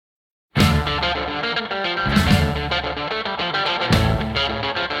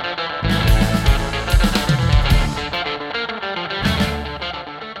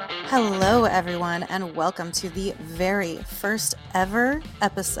and welcome to the very first ever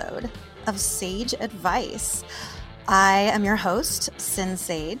episode of Sage Advice. I am your host, Sin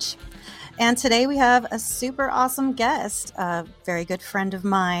Sage, and today we have a super awesome guest, a very good friend of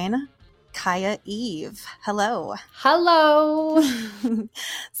mine, Kaiia Eve. Hello. Hello.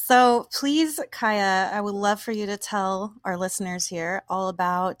 So please, Kaiia, I would love for you to tell our listeners here all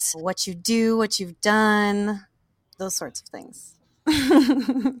about what you do, what you've done, those sorts of things.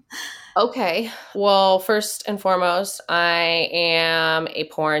 Okay. Well, first and foremost, I am a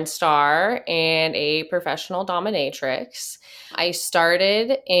porn star and a professional dominatrix. I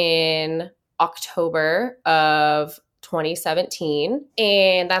started in October of 2017,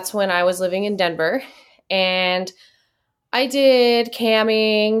 and that's when I was living in Denver. And I did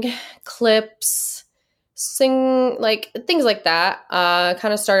camming, clips, things like that.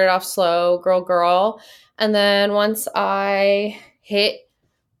 Kind of started off slow, girl. And then once I hit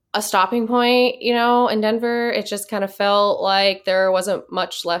a stopping point, in Denver, it just kind of felt like there wasn't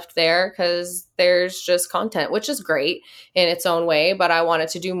much left there because there's just content, which is great in its own way, but I wanted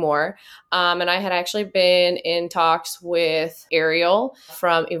to do more. And I had actually been in talks with Ariel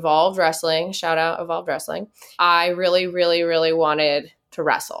from Evolved Wrestling. Shout out Evolved Wrestling. I really, really, really wanted to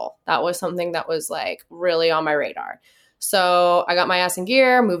wrestle. That was something that was like really on my radar. So I got my ass in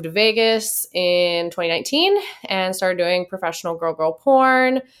gear, moved to Vegas in 2019 and started doing professional girl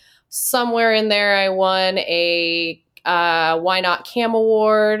porn. Somewhere in there, I won a Why Not Cam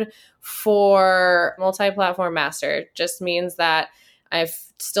Award for multi-platform master. Just means that I've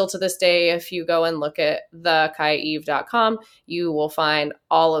still to this day, if you go and look at the KaiiaEve.com, you will find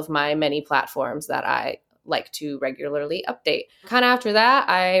all of my many platforms that I like to regularly update. Kind of after that,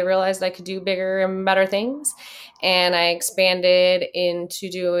 I realized I could do bigger and better things. And I expanded into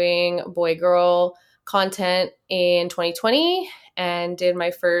doing boy-girl content in 2020 and did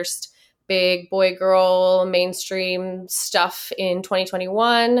my first big boy-girl mainstream stuff in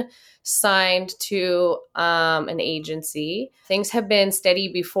 2021, signed to an agency. Things have been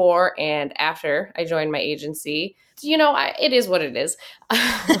steady before and after I joined my agency. It is what it is.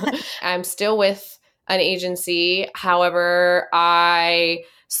 I'm still with an agency. However, I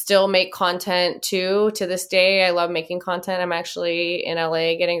still make content too. To this day, I love making content. I'm actually in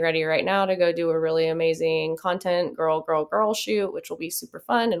LA getting ready right now to go do a really amazing content girl shoot, which will be super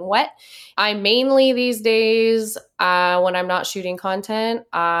fun and wet. I mainly these days, when I'm not shooting content,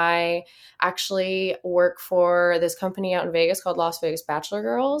 I actually work for this company out in Vegas called Las Vegas Bachelor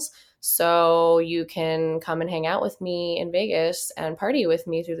Girls. So you can come and hang out with me in Vegas and party with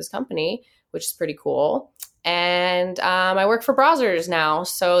me through this company, which is pretty cool. And I work for Brazzers now,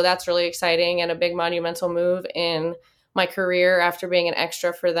 so that's really exciting and a big monumental move in my career after being an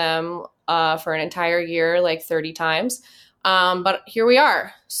extra for them for an entire year, like 30 times. But here we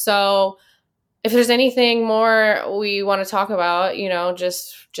are. So if there's anything more we want to talk about,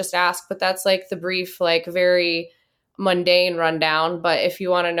 just ask. But that's like the brief, like very mundane rundown. But if you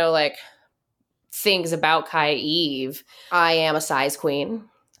want to know like things about Kaiia Eve, I am a size queen.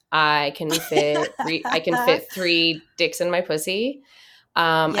 I can fit 3 dicks in my pussy.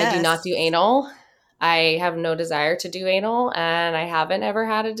 Yes. I do not do anal. I have no desire to do anal, and I haven't ever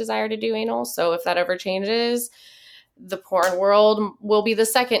had a desire to do anal. So if that ever changes, the porn world will be the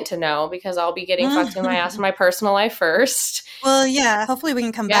second to know because I'll be getting fucked in my ass in my personal life first. Well, yeah. Hopefully we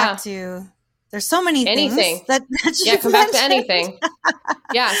can come back to. There's so many things that you come back to anything.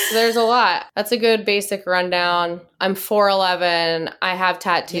 Yes, there's a lot. That's a good basic rundown. I'm 4'11". I have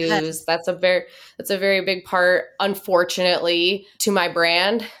tattoos. Yes. That's a very big part, unfortunately, to my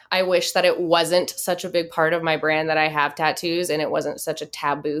brand. I wish that it wasn't such a big part of my brand that I have tattoos and it wasn't such a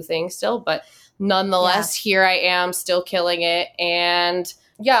taboo thing still. But nonetheless, Here I am still killing it. And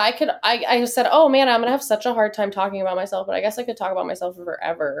yeah, I said, oh man, I'm going to have such a hard time talking about myself, but I guess I could talk about myself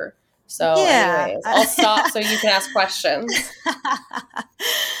forever. So anyways, I'll stop so you can ask questions.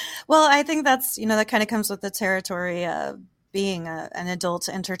 Well, I think that's, that kind of comes with the territory of being an adult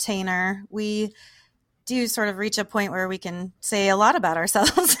entertainer. We do sort of reach a point where we can say a lot about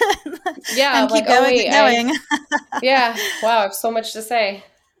ourselves and keep going. Yeah. Wow. I have so much to say.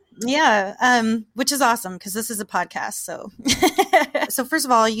 Yeah. Which is awesome because this is a podcast. So, so first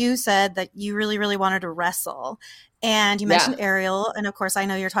of all, you said that you really, really wanted to wrestle. And you mentioned Ariel. And of course, I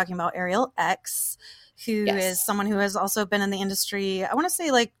know you're talking about Ariel X, who is someone who has also been in the industry, I want to say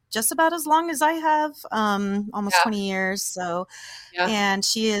like just about as long as I have, almost 20 years. So, and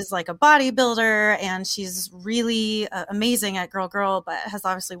she is like a bodybuilder and she's really amazing at girl, but has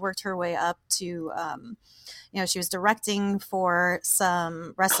obviously worked her way up to, she was directing for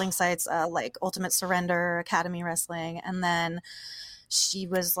some wrestling sites like Ultimate Surrender, Academy Wrestling. And then she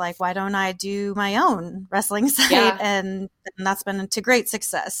was like, why don't I do my own wrestling site? Yeah. And that's been to great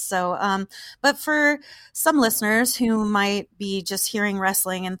success. So, but for some listeners who might be just hearing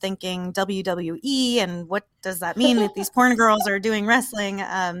wrestling and thinking WWE and what does that mean that these porn girls are doing wrestling?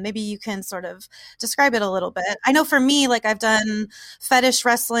 Maybe you can sort of describe it a little bit. I know for me, like I've done fetish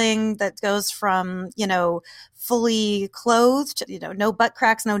wrestling that goes from, fully clothed, no butt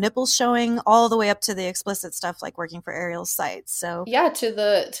cracks, no nipples showing, all the way up to the explicit stuff like working for Ariel's sites. So yeah, to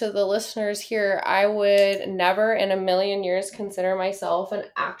the listeners here, I would never in a million years consider myself an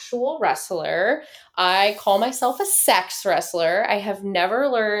actual wrestler. I call myself a sex wrestler. I have never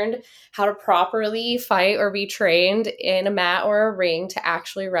learned how to properly fight or be trained in a mat or a ring to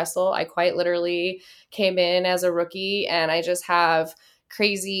actually wrestle. I quite literally came in as a rookie, and I just have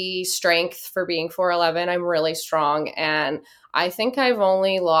crazy strength for being 4'11". I'm really strong, and I think I've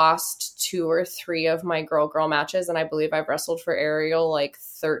only lost 2 or 3 of my girl matches, and I believe I've wrestled for Ariel like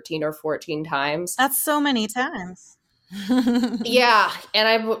 13 or 14 times. That's so many times. Yeah, and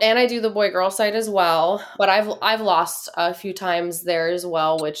I do the boy girl side as well, but I've lost a few times there as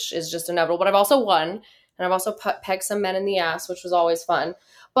well, which is just inevitable. But I've also won, and I've also pegged some men in the ass, which was always fun.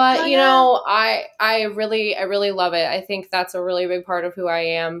 But I really love it. I think that's a really big part of who I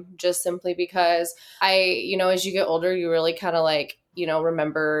am, just simply because as you get older, you really kind of like,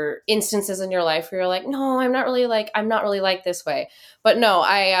 remember instances in your life where you're like, no, I'm not really like this way. But no,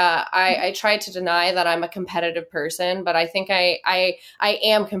 I try to deny that I'm a competitive person, but I think I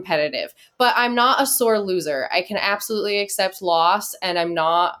am competitive, but I'm not a sore loser. I can absolutely accept loss, and I'm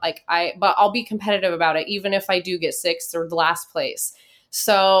not but I'll be competitive about it, even if I do get 6th or last place.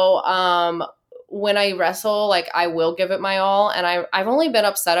 So, when I wrestle, like I will give it my all. And I've only been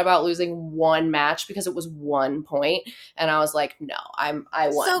upset about losing 1 match because it was 1 point. And I was like, no, I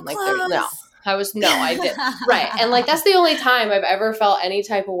won. So like, close. I did. Right. And like, that's the only time I've ever felt any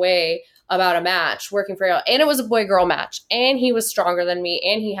type of way about a match working for Ariel. And it was a boy girl match, and he was stronger than me,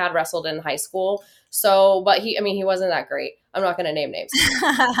 and he had wrestled in high school. So, but he wasn't that great. I'm not going to name names.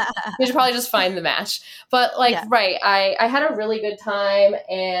 You should probably just find the match. But right. I had a really good time,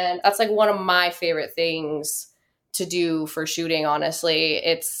 and that's like one of my favorite things to do for shooting. Honestly,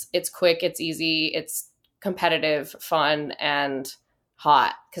 it's quick, it's easy, it's competitive, fun, and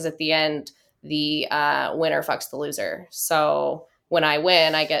hot. Because at the end, the winner fucks the loser. So when I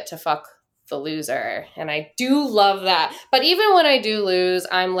win, I get to fuck the loser, and I do love that. But even when I do lose,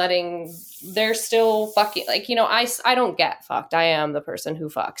 they're still fucking, like, I don't get fucked. I am the person who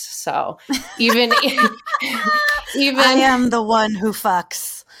fucks. So even I am the one who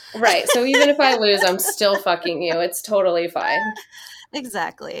fucks. Right. So even if I lose, I'm still fucking you. It's totally fine.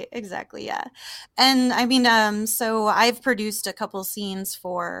 Exactly. Yeah. And I mean, so I've produced a couple scenes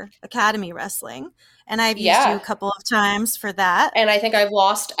for Academy Wrestling, and I've used you a couple of times for that. And I think I've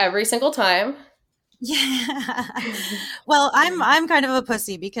lost every single time. Yeah. Well, I'm kind of a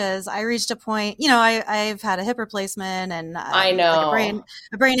pussy because I reached a point, I've had a hip replacement and I know like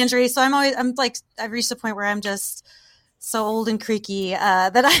a brain injury. So I've reached a point where I'm just so old and creaky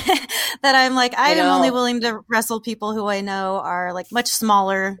that I'm like, I am only willing to wrestle people who I know are like much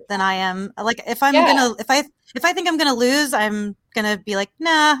smaller than I am. Like if I think I'm gonna lose, I'm gonna be like,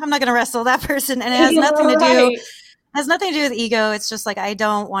 nah, I'm not gonna wrestle that person, and it has nothing to do. Has nothing to do with ego. It's just like I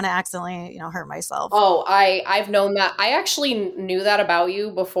don't want to accidentally, hurt myself. Oh, I've known that. I actually knew that about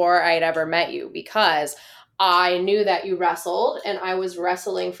you before I'd ever met you, because I knew that you wrestled, and I was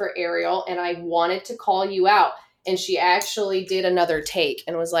wrestling for Ariel, and I wanted to call you out. And she actually did another take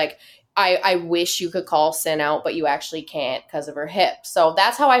and was like, I wish you could call Sin out, but you actually can't because of her hip. So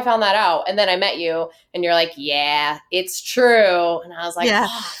that's how I found that out. And then I met you, and you're like, yeah, it's true. And I was like,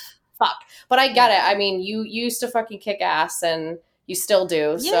 oh, fuck. But I get it. I mean, you used to fucking kick ass, and you still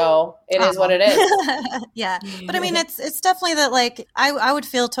do. Yeah. So it is what it is. Yeah. But I mean, it's definitely that, like, I would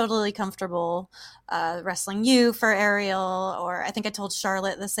feel totally comfortable wrestling you for Ariel, or I think I told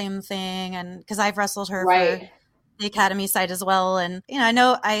Charlotte the same thing. And because I've wrestled her for the Academy side as well. And,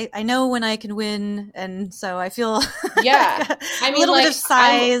 I know when I can win. And so I feel a little bit of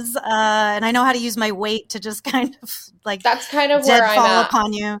size, and I know how to use my weight to just kind of like, that's kind of where I'm at.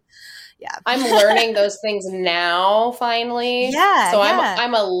 Upon you. Yeah. I'm learning those things now, finally. Yeah. So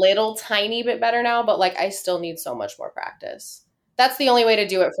I'm a little tiny bit better now, but like I still need so much more practice. That's the only way to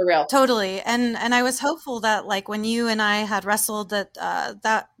do it for real. Totally. And I was hopeful that, like, when you and I had wrestled,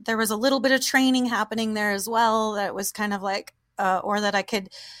 that there was a little bit of training happening there as well. That was kind of like, or that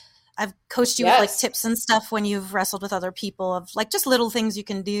I've coached you with like tips and stuff when you've wrestled with other people, of like just little things you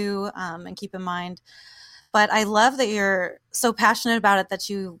can do and keep in mind. But I love that you're so passionate about it that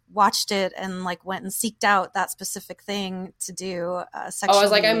you watched it and like went and seeked out that specific thing to do Oh, I was sexually.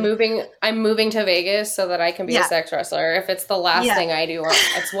 like, I'm moving to Vegas so that I can be a sex wrestler. If it's the last thing I do,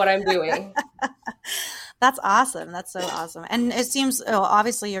 it's what I'm doing. That's awesome. That's so awesome. And it seems,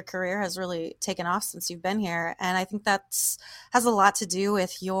 obviously your career has really taken off since you've been here. And I think that's has a lot to do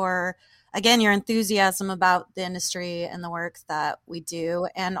with your enthusiasm about the industry and the work that we do.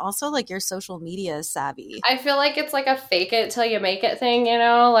 And also like your social media savvy. I feel like it's like a fake it till you make it thing, you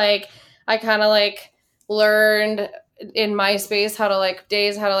know? Like I kind of like learned in MySpace how to like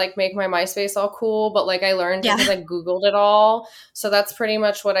make my MySpace all cool, but like I learned because I Googled it all. So that's pretty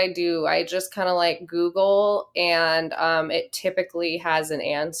much what I do. I just kind of like Google and it typically has an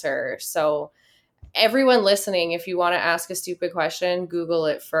answer. So everyone listening, if you want to ask a stupid question, Google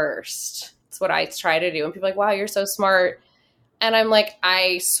it first. That's what I try to do. And people are like, wow, you're so smart. And I'm like,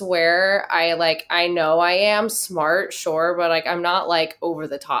 I swear, I know I am smart, sure, but like, I'm not like over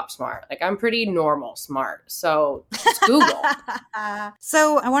the top smart. Like, I'm pretty normal smart. So just Google.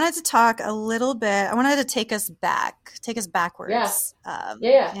 So I wanted to talk a little bit. I wanted to take us backwards.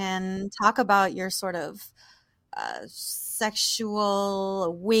 And talk about your sort of sexual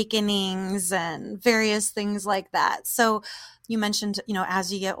awakenings and various things like that. So you mentioned,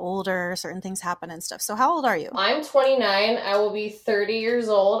 as you get older, certain things happen and stuff. So how old are you? I'm 29. I will be 30 years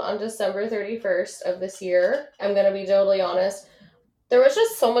old on December 31st of this year. I'm going to be totally honest. There was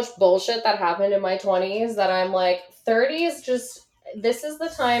just so much bullshit that happened in my 20s that I'm like, 30 is just, this is the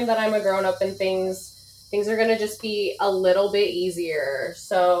time that I'm a grown up and things are going to just be a little bit easier.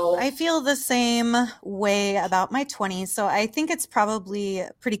 So I feel the same way about my 20s. So I think it's probably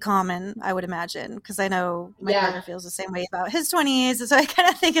pretty common, I would imagine, because I know my partner feels the same way about his 20s. So I kind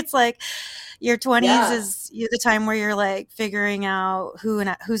of think it's like your 20s is the time where you're like figuring out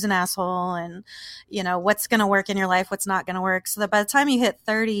who's an asshole and, what's going to work in your life, what's not going to work. So that by the time you hit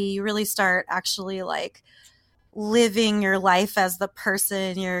 30, you really start actually like living your life as the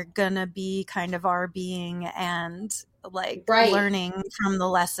person you're gonna be, kind of are being, and like learning from the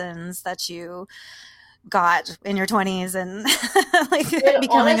lessons that you got in your 20s and like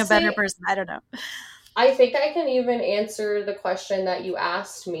becoming honestly, a better person. I don't know. I think I can even answer the question that you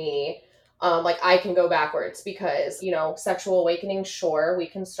asked me. I can go backwards because, sexual awakening, sure, we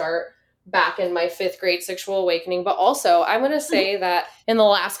can start back in my 5th grade sexual awakening. But also, I'm going to say that in the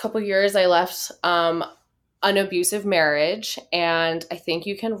last couple of years, I left an abusive marriage, and I think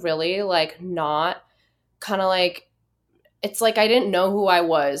you can really like not kind of like, it's like I didn't know who I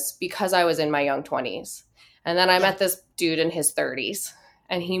was because I was in my young 20s, and then I met this dude in his 30s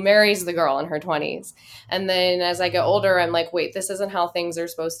and he marries the girl in her 20s, and then as I get older I'm like, wait, this isn't how things are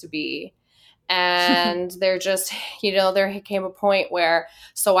supposed to be. And they're just, there came a point where,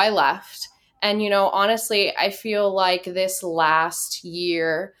 so I left. And, honestly, I feel like this last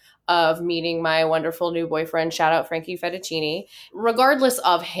year of meeting my wonderful new boyfriend, shout out Frankie Fettuccini, regardless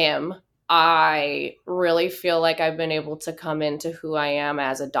of him, I really feel like I've been able to come into who I am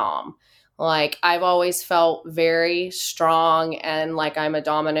as a dom. Like, I've always felt very strong and like I'm a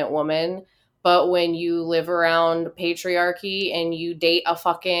dominant woman. But when you live around patriarchy and you date a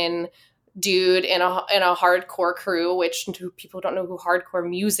fucking dude in a hardcore crew, which people don't know who hardcore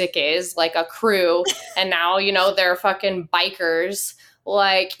music is, like a crew, and now, they're fucking bikers.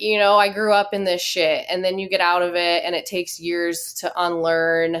 Like, I grew up in this shit, and then you get out of it and it takes years to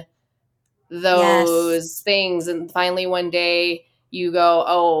unlearn those things. And finally one day you go,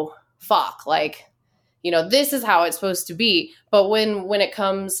 oh, fuck, like, this is how it's supposed to be. But when it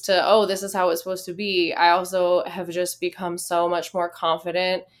comes to, oh, this is how it's supposed to be, I also have just become so much more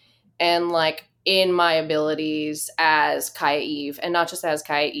confident and like in my abilities as Kaiia Eve, and not just as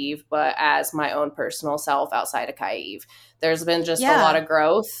Kaiia Eve, but as my own personal self outside of Kaiia Eve. There's been just a lot of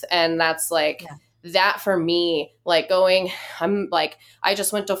growth, and that's like that for me, like I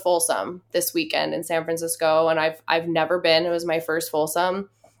just went to Folsom this weekend in San Francisco, and I've never been. It was my first Folsom.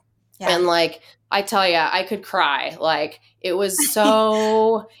 And like, I tell you, I could cry. Like, it was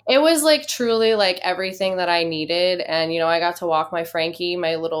so, it was like truly like everything that I needed. And, I got to walk my Frankie,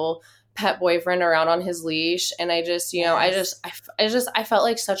 my little pet boyfriend, around on his leash. And I just, I felt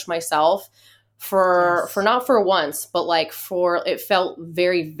like such myself for not for once, but like it felt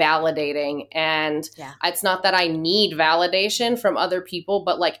very validating. And it's not that I need validation from other people,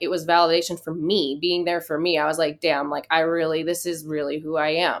 but like it was validation for me, being there for me. I was like, damn, like this is really who I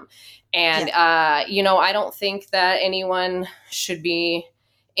am. And, I don't think that anyone should be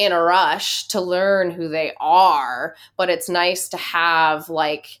in a rush to learn who they are, but it's nice to have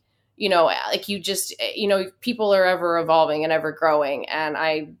like you just, people are ever evolving and ever growing. And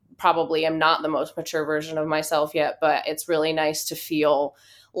I probably am not the most mature version of myself yet, but it's really nice to feel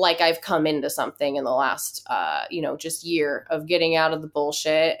like I've come into something in the last, just year of getting out of the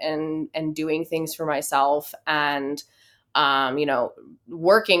bullshit and doing things for myself and,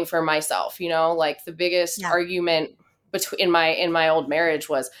 working for myself, like the biggest argument between in my old marriage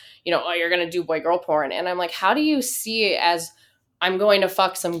was, oh, you're going to do boy girl porn. And I'm like, how do you see it as I'm going to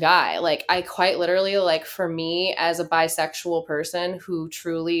fuck some guy? Like, I quite literally, like, for me as a bisexual person who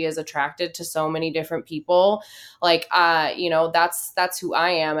truly is attracted to so many different people, like, that's who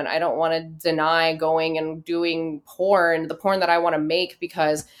I am. And I don't want to deny going and doing the porn that I want to make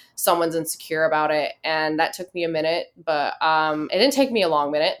because someone's insecure about it. And that took me a minute, but it didn't take me a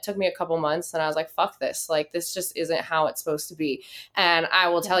long minute. It took me a couple months, and I was like, fuck this. Like, this just isn't how it's supposed to be. And I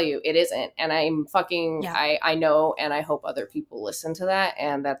will tell you, it isn't. And I'm fucking, I know, and I hope other people listen to that,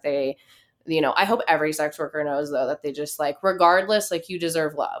 and that they, I hope every sex worker knows, though, that they just, like, regardless, like, you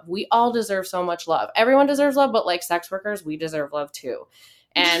deserve love. We all deserve so much love. Everyone deserves love, but, like, sex workers, we deserve love too.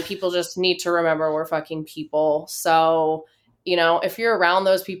 And people just need to remember we're fucking people. So, if you're around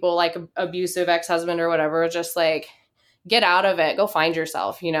those people, like abusive ex-husband or whatever, just like get out of it, go find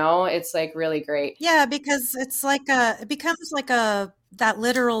yourself, it's like really great. Yeah, because it's like it becomes like that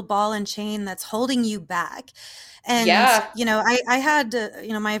literal ball and chain that's holding you back. And, I had,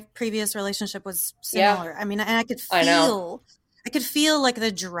 my previous relationship was similar. I mean, and I could feel like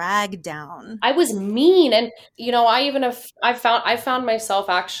the drag down. I was mean. And, I found myself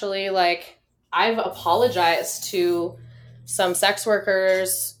actually, like, I've apologized to some sex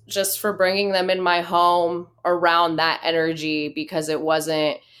workers just for bringing them in my home around that energy, because it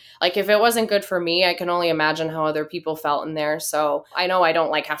wasn't, like, if it wasn't good for me, I can only imagine how other people felt in there. So I know I don't,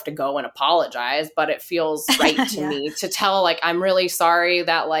 like, have to go and apologize, but it feels right to me to tell, like, I'm really sorry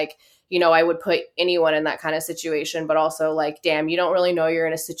that, like, I would put anyone in that kind of situation, but also, like, damn, you don't really know you're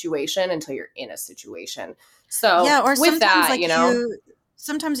in a situation until you're in a situation. So or with that, like,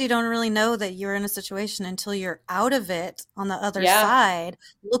 sometimes you don't really know that you're in a situation until you're out of it on the other side,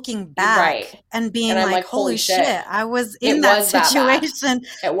 looking back and being and like, holy shit, I was in that situation.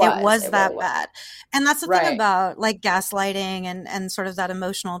 It was that bad. And that's the thing about, like, gaslighting and sort of that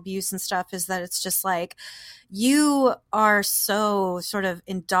emotional abuse and stuff, is that it's just like, you are so sort of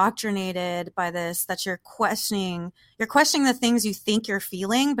indoctrinated by this that you're questioning the things you think you're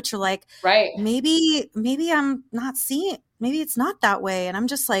feeling, but you're like, maybe I'm not seeing, maybe it's not that way. And I'm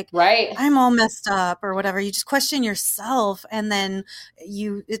just like, I'm all messed up or whatever. You just question yourself. And then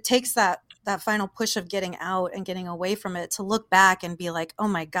it takes that final push of getting out and getting away from it to look back and be like, oh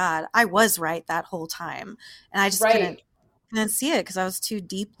my God, I was right that whole time. And I just couldn't see it because I was too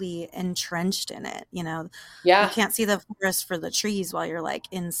deeply entrenched in it. You can't see the forest for the trees while you're, like,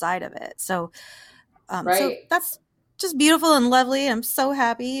 inside of it. So, so that's just beautiful and lovely. I'm so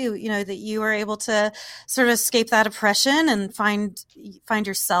happy, that you were able to sort of escape that oppression and find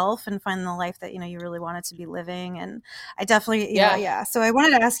yourself and find the life that, you really wanted to be living. And I definitely, So I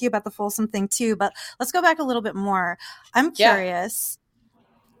wanted to ask you about the Folsom thing too, but let's go back a little bit more. I'm curious,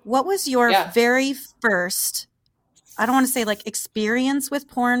 what was your very first, I don't want to say like experience with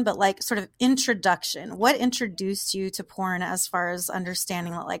porn, but like sort of introduction? What introduced you to porn as far as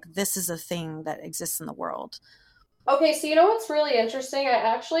understanding that, like, this is a thing that exists in the world? Okay, so what's really interesting? I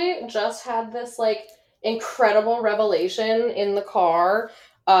actually just had this, like, incredible revelation in the car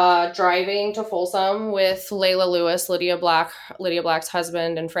driving to Folsom with Layla Lewis, Lydia Black's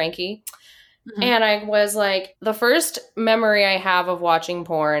husband, and Frankie. Mm-hmm. And I was like, the first memory I have of watching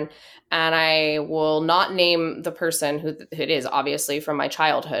porn, and I will not name the person who it is, obviously, from my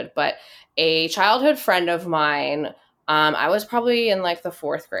childhood, but a childhood friend of mine, I was probably in, like, the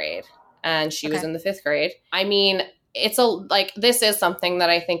 4th grade. And she was in the 5th grade. I mean, this is something that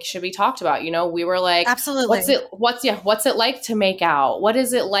I think should be talked about. We were like, absolutely. What's it like to make out? What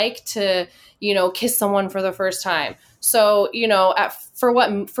is it like to, kiss someone for the first time? So, for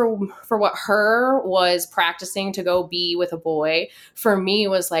what her was practicing to go be with a boy, for me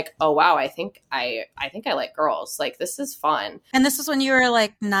was like, oh wow, I think I like girls. Like, this is fun. And this is when you were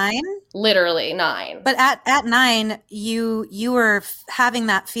like 9? Literally 9. But at 9, you were having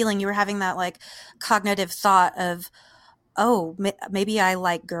that feeling. You were having that, like, cognitive thought of, oh, maybe I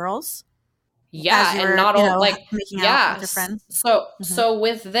like girls. Yeah, and not all, like, making out with your friends. So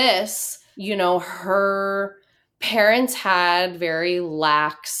with this, her parents had very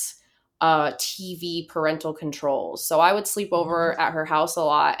lax TV parental controls. So I would sleep over at her house a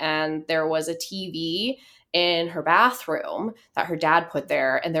lot, and there was a TV in her bathroom that her dad put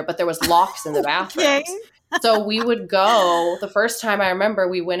there, but there was locks in the bathrooms. So we would go, the first time I remember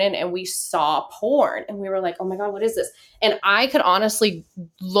we went in and we saw porn and we were like, oh my God, what is this? And I could honestly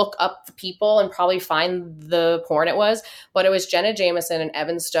look up the people and probably find the porn it was, but it was Jenna Jameson and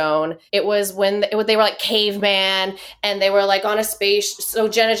Evan Stone. It was when they were like caveman and they were like on a space. So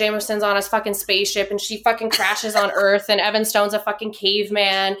Jenna Jameson's on a fucking spaceship and she fucking crashes on Earth and Evan Stone's a fucking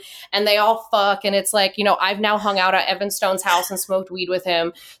caveman and they all fuck. And it's like, I've now hung out at Evan Stone's house and smoked weed with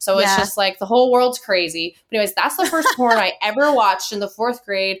him. So it's just like the whole world's crazy. But anyways, that's the first porn I ever watched in the 4th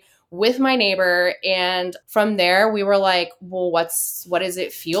grade with my neighbor. And from there we were like, well, what does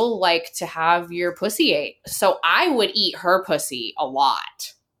it feel like to have your pussy ate? So I would eat her pussy a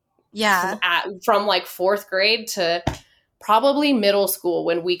lot. Yeah. From like 4th grade to probably middle school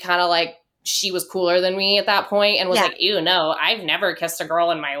when we kind of like, she was cooler than me at that point and was like, ew, no, I've never kissed a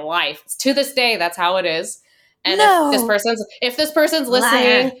girl in my life. To this day, that's how it is. And if this person's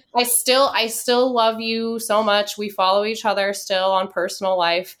listening, I still love you so much. We follow each other still on personal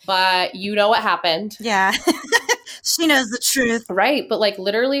life, but you know what happened. Yeah. She knows the truth. Right. But like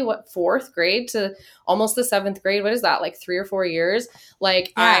literally 4th grade to almost the 7th grade, what is that? Like 3 or 4 years?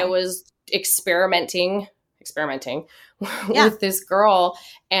 Like I was experimenting with this girl.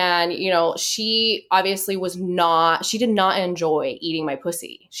 And, she obviously she did not enjoy eating my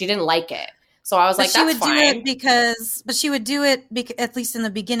pussy. She didn't like it. So I was like, that's fine. But she would do it, at least in the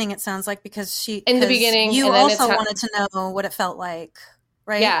beginning, it sounds like, because in the beginning, you also wanted to know what it felt like.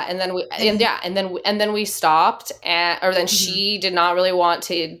 Right. Yeah. And then we stopped or then she did not really want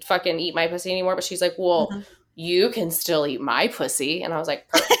to fucking eat my pussy anymore. But she's like, well, you can still eat my pussy. And I was like,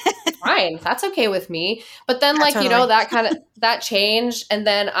 fine, that's okay with me. But then that changed. And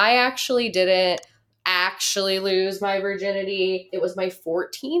then I actually didn't lose my virginity. It was my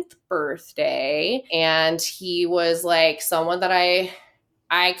 14th birthday. And he was like someone that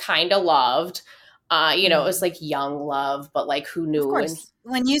I kind of loved. It was like young love, but like who knew? Of course.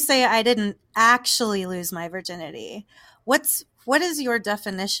 When you say I didn't actually lose my virginity, what is your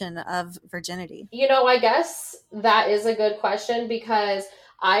definition of virginity? I guess that is a good question because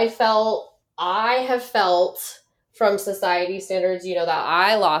I have felt from society standards, that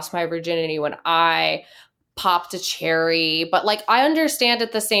I lost my virginity when I popped a cherry. But like, I understand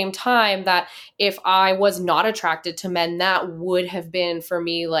at the same time that if I was not attracted to men, that would have been for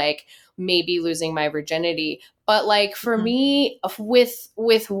me, like maybe losing my virginity. But like for me,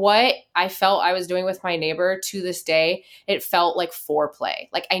 with what I felt I was doing with my neighbor to this day, it felt like foreplay.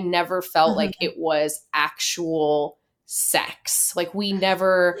 Like I never felt like it was actual sex. Like we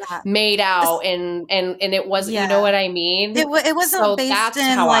never made out and it wasn't, you know what I mean? It wasn't based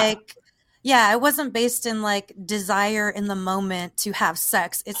in like, it wasn't based in like desire in the moment to have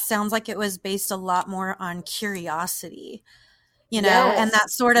sex. It sounds like it was based a lot more on curiosity, and that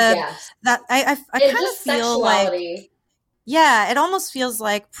sort of that I kind of feel like, it almost feels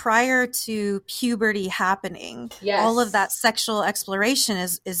like prior to puberty happening, all of that sexual exploration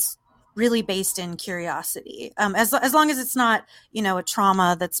is really based in curiosity. As long as it's not, a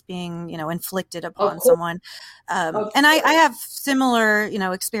trauma that's being, inflicted upon someone. And I have similar,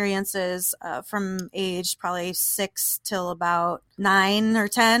 experiences from age probably 6 till about 9 or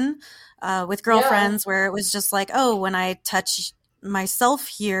 10 with girlfriends where it was just like, oh, when I touch myself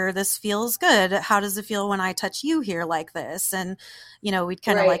here, this feels good. How does it feel when I touch you here like this? And, we'd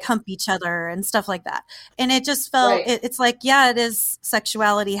kind of like hump each other and stuff like that. And it just felt, it's like, it is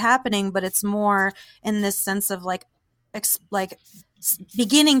sexuality happening, but it's more in this sense of like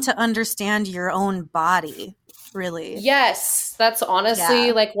beginning to understand your own body, really. Yes, that's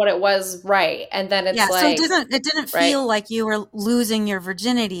honestly like what it was. Right. And then it's like, so it didn't feel like you were losing your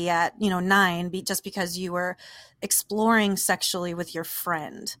virginity at, 9, just because you were exploring sexually with your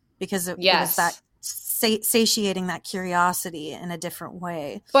friend, because it was that satiating that curiosity in a different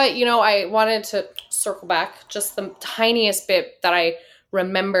way. But, I wanted to circle back just the tiniest bit that I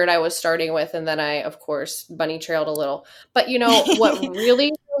remembered I was starting with. And then I, of course, bunny trailed a little. But, what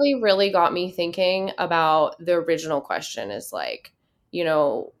really, really, really got me thinking about the original question is like,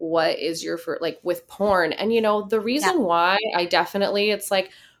 what is your, with porn? And, the reason why it's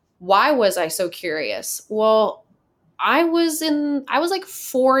like, why was I so curious? Well, I was like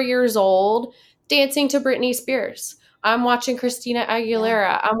 4 years old dancing to Britney Spears. I'm watching Christina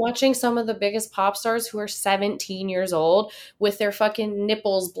Aguilera. I'm watching some of the biggest pop stars who are 17 years old with their fucking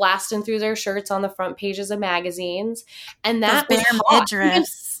nipples blasting through their shirts on the front pages of magazines. And that was hot.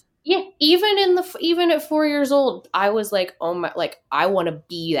 Even at 4 years old, I was like, oh my, like I want to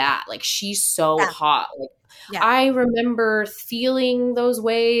be that. Like she's so hot. Like I remember feeling those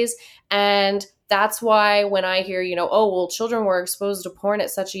ways. And that's why when I hear, oh, well, children were exposed to porn at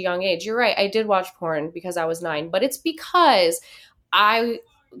such a young age. You're right. I did watch porn because I was 9, but it's because I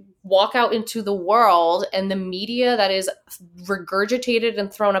walk out into the world and the media that is regurgitated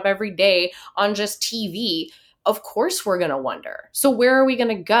and thrown up every day on just TV. Of course we're going to wonder. So where are we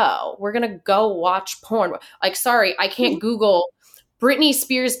going to go? We're going to go watch porn. Like, sorry, I can't Google Britney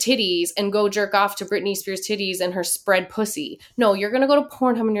Spears titties and go jerk off to Britney Spears titties and her spread pussy. No, you're going to go to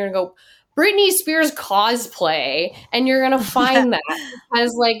Pornhub and you're going to go Britney Spears cosplay and you're going to find that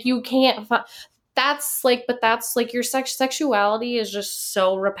because like you can't find that's like your sexuality is just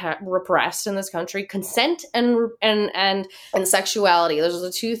so repressed in this country. Consent and sexuality. Those are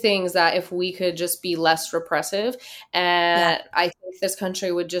the two things that if we could just be less repressive, and I think this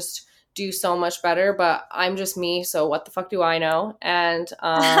country would just do so much better. But I'm just me, so what the fuck do I know? And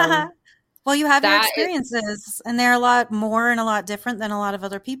well, you have your experiences, and they're a lot more and a lot different than a lot of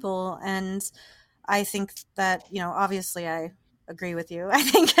other people. And I think that, obviously I agree with you.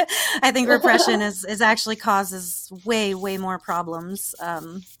 I think repression is actually causes way more problems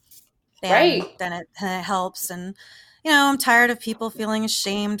than it helps. And I'm tired of people feeling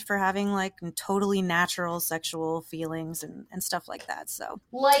ashamed for having like totally natural sexual feelings and stuff like that. So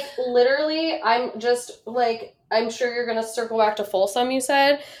like literally I'm just like, I'm sure you're gonna circle back to Folsom, you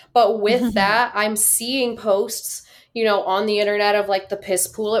said, but with that I'm seeing posts on the internet of like the piss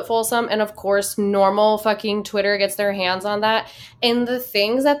pool at Folsom. And of course, normal fucking Twitter gets their hands on that. And the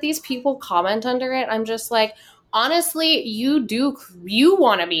things that these people comment under it, I'm just like, honestly, you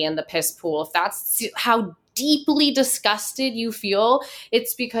want to be in the piss pool. If that's how deeply disgusted you feel,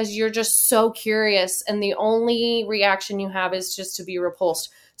 it's because you're just so curious. And the only reaction you have is just to be repulsed.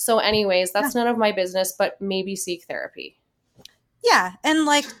 So anyways, that's none of my business, but maybe seek therapy. Yeah, and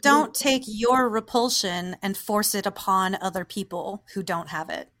like don't take your repulsion and force it upon other people who don't have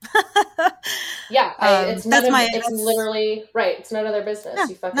it. Yeah, it's literally right. It's none of their business. Yeah,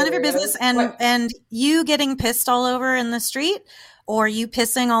 none of your business. And you getting pissed all over in the street, or you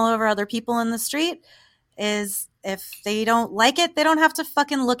pissing all over other people in the street, is if they don't like it, they don't have to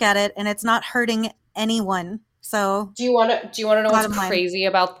fucking look at it, and it's not hurting anyone. So do you want to know what's crazy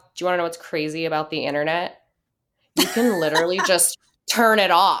about? Do you want to know what's crazy about the internet? You can literally just turn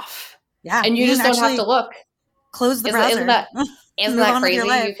it off. Yeah. And you just don't have to look. Close the browser. Isn't that crazy?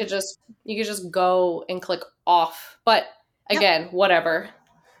 You could just go and click off. But again, whatever.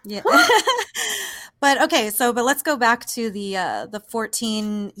 Yeah. But okay, but let's go back to the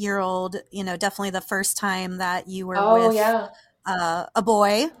 14-year-old, definitely the first time that you were with a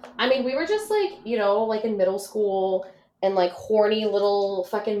boy. I mean, we were just like, like in middle school, and like horny little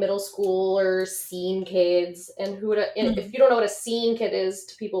fucking middle schooler scene kids. And if you don't know what a scene kid is,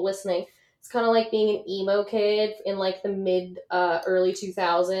 to people listening, it's kind of like being an emo kid in like the early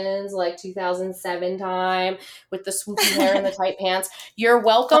 2000s, like 2007 time, with the swoopy hair and the tight pants. You're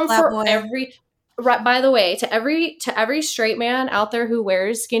welcome for every. Right, by the way, to every straight man out there who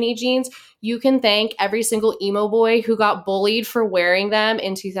wears skinny jeans, you can thank every single emo boy who got bullied for wearing them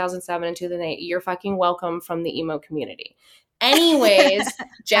in 2007 and 2008. You're fucking welcome from the emo community. Anyways,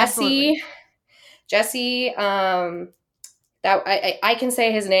 Jesse, that I can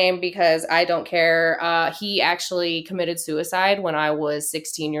say his name because I don't care. He actually committed suicide when I was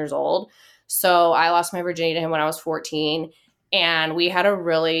 16 years old. So I lost my virginity to him when I was 14. And we had a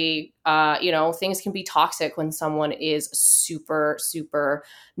really, things can be toxic when someone is super, super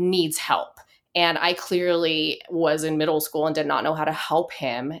needs help. And I clearly was in middle school and did not know how to help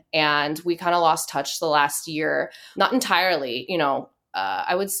him. And we kind of lost touch the last year. Not entirely,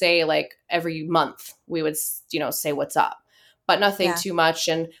 I would say like every month we would, say what's up. But nothing too much.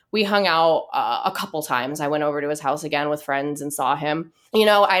 And we hung out a couple times. I went over to his house again with friends and saw him.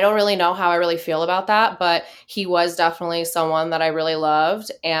 I don't really know how I really feel about that, but he was definitely someone that I really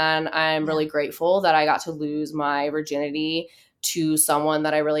loved. And I'm really grateful that I got to lose my virginity to someone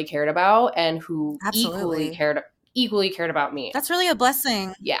that I really cared about and who equally cared about me. That's really a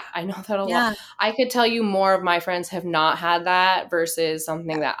blessing. Yeah, I know that a lot. I could tell you more of my friends have not had that versus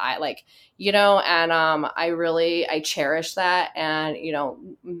something that I like, and I cherish that. And,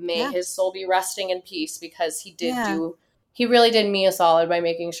 may his soul be resting in peace, because he really did me a solid by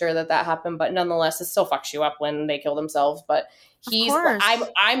making sure that happened. But nonetheless, it still fucks you up when they kill themselves. But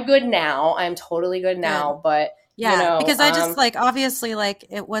I'm good now. I'm totally good now. But, because I just obviously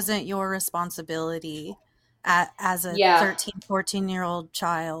it wasn't your responsibility as a 13, 14-year-old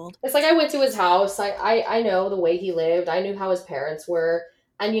child. It's like I went to his house. I know the way he lived. I knew how his parents were.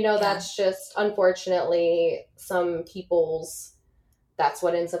 And, that's just, unfortunately, some people's, that's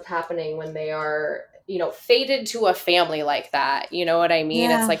what ends up happening when they are, fated to a family like that. You know what I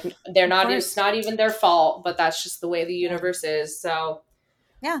mean? It's Yeah, like they're of not, it's course. not even their fault, but that's just the way the Yeah. universe is. So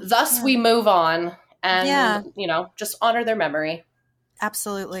Yeah. thus Yeah. we move on and, Yeah. just honor their memory.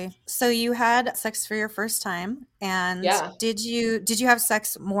 Absolutely. So you had sex for your first time, and Yeah. did you have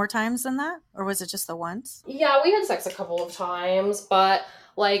sex more times than that, or was it just the once? Yeah, we had sex a couple of times, but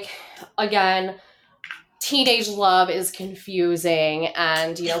like, again, teenage love is confusing.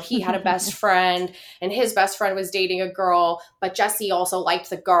 And, he had a best friend, and his best friend was dating a girl, but Jesse also liked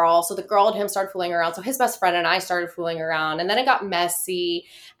the girl. So the girl and him started fooling around. So his best friend and I started fooling around, and then it got messy.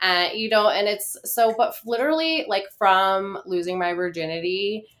 And, and it's so, but literally, like, from losing my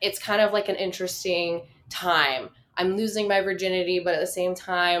virginity, it's kind of like an interesting time. I'm losing my virginity, but at the same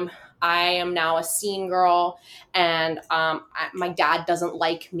time, I am now a scene girl, and my dad doesn't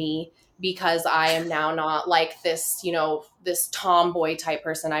like me because I am now not like this, this tomboy type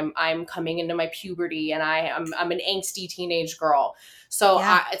person. I'm coming into my puberty, and I'm an angsty teenage girl. So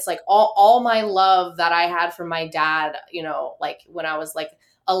Yeah. it's like all my love that I had from my dad, like when I was like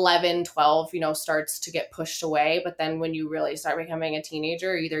 11, 12, starts to get pushed away. But then when you really start becoming a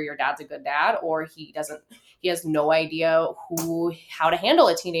teenager, either your dad's a good dad or he has no idea how to handle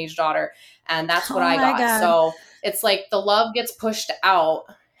a teenage daughter. And that's what Oh I my got. God. So it's like the love gets pushed out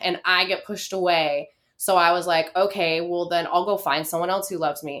and I get pushed away. So I was like, okay, well then I'll go find someone else who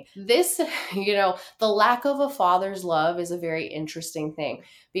loves me. This, the lack of a father's love is a very interesting thing,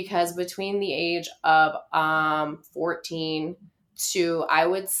 because between the age of 14 to, I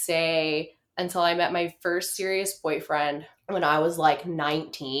would say, until I met my first serious boyfriend when I was like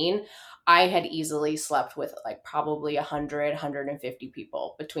 19, I had easily slept with like probably 100, 150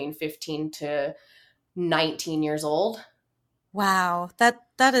 people between 15 to 19 years old. Wow. That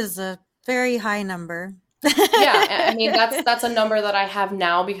is a very high number. Yeah, I mean that's a number that I have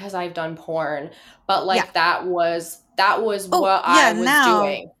now because I've done porn, but Yeah. like that was Oh, what yeah, I was now.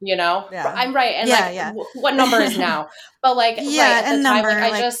 doing, Yeah. I'm right, and Yeah, like yeah. what number is now? But like right Yeah, at the and time, like number, I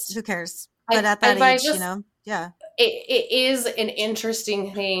like, just who cares? But at that but I age, just yeah. it is an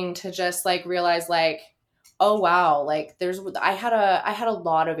interesting thing to just like realize, like, oh wow, like I had a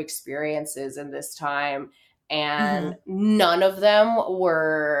lot of experiences in this time, and Mhm. none of them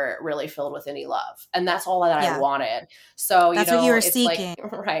were really filled with any love, and that's all that I Yeah. wanted. So That's what you were it's like seeking.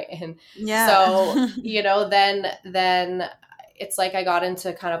 right. And Yeah. so then it's like I got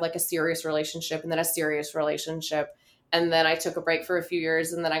into kind of like a serious relationship, and then a serious relationship, and then I took a break for a few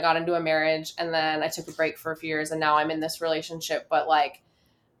years, and then I got into a marriage, and then I took a break for a few years, and now I'm in this relationship. But like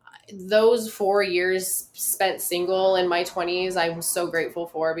those 4 years spent single in my 20s, I'm so grateful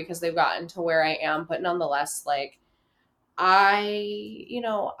for, because they've gotten to where I am. But nonetheless, like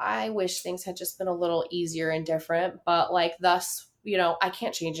I wish things had just been a little easier and different, but like thus, I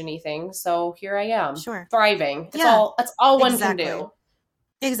can't change anything. So here I am, Sure. thriving. Yeah, That's all one can exactly. do.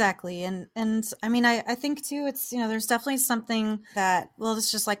 Exactly. And I mean, I think too, it's, there's definitely something that, well,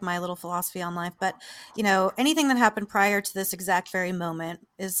 it's just like my little philosophy on life, but, anything that happened prior to this exact very moment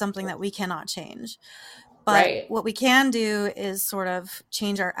is something that we cannot change. But Right. what we can do is sort of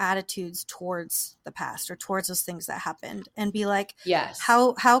change our attitudes towards the past or towards those things that happened, and be like, Yes.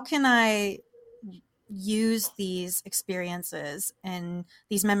 how can I use these experiences and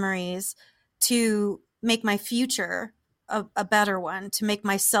these memories to make my future a better one, to make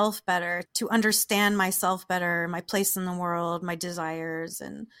myself better, to understand myself better, my place in the world, my desires,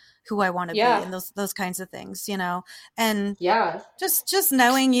 and who I want to be, Yeah. and those kinds of things, and Yeah. just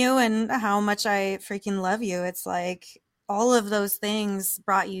knowing you and how much I freaking love you. It's like all of those things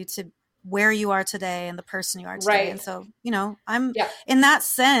brought you to where you are today and the person you are today. And Right. so, I'm Yeah. in that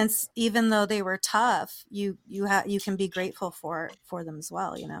sense, even though they were tough, you can be grateful for them as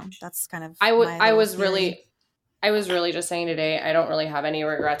well. That's kind of I would, my I little was theory. really, I was really just saying today, I don't really have any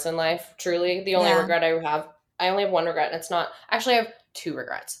regrets in life. Truly. The only Yeah. regret I only have one regret, and it's not, actually, I have two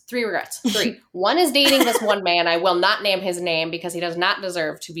regrets, three regrets, three. One is dating this one man. I will not name his name because he does not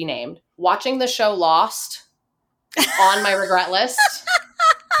deserve to be named. Watching the show Lost on my regret list.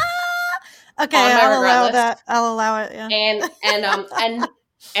 Okay, On my I'll regret allow list. that. I'll allow it. Yeah.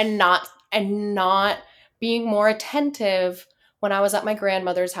 And not being more attentive when I was at my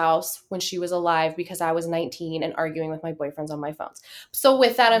grandmother's house when she was alive, because I was 19 and arguing with my boyfriends on my phones. So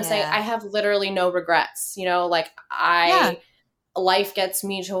with that, I'm saying Yeah. I have literally no regrets. Like Yeah. life gets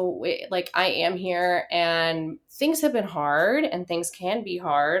me to, like, I am here, and things have been hard and things can be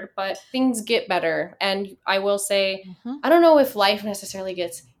hard, but things get better. And I will say, Mhm. I don't know if life necessarily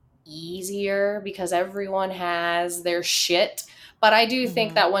gets easier, because everyone has their shit, but I do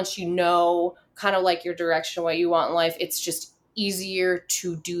think Mhm. that once you know kind of like your direction, what you want in life, it's just easier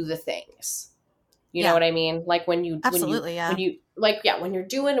to do the things. You know what I mean? Like when you're in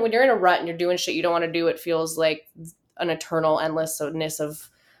a rut and you're doing shit you don't want to do, it feels like an eternal endlessness of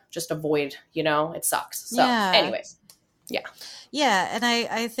just a void, it sucks. So anyways, yeah. Yeah. And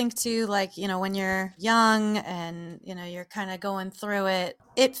I think too, like, when you're young and, you're kind of going through it,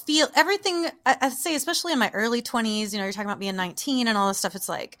 everything, I'd say, especially in my early 20s, you're talking about being 19 and all this stuff. It's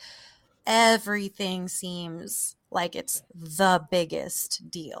like everything seems like it's the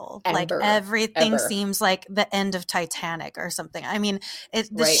biggest deal. Like everything seems like the end of Titanic or something. I mean,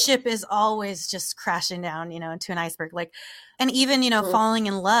 the ship is always just crashing down, into an iceberg. Like, and even, falling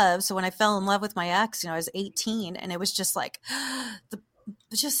in love. So when I fell in love with my ex, I was 18 and it was just like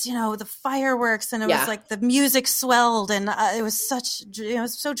the fireworks, and it was like the music swelled, and it was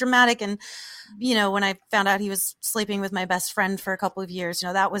so dramatic. And when I found out he was sleeping with my best friend for a couple of years,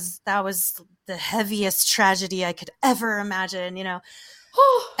 that was the heaviest tragedy I could ever imagine, and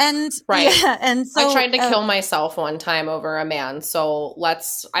and so I tried to kill myself one time over a man. So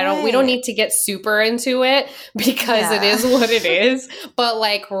we don't need to get super into it because it is what it is. But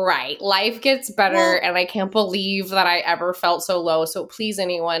life gets better, and I can't believe that I ever felt so low. So please,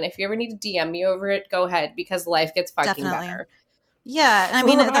 anyone, if you ever need to DM me over it, go ahead, because life gets fucking better. Yeah. I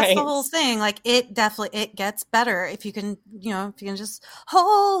mean, that's the whole thing. Like it gets better if you can, just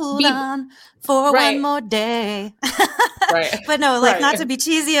hold on for one more day. But no, not to be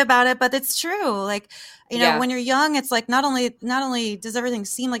cheesy about it, but it's true. Like, when you're young, it's like, not only does everything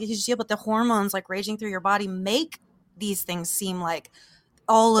seem like a huge deal, but the hormones like raging through your body make these things seem like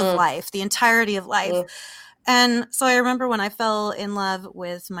all of life, the entirety of life. And so I remember when I fell in love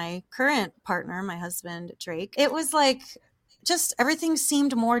with my current partner, my husband, Drake, it was like, just everything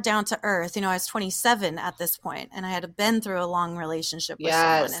seemed more down to earth. I was 27 at this point, and I had been through a long relationship with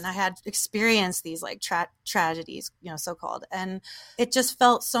someone, and I had experienced these like tragedies, so-called. And it just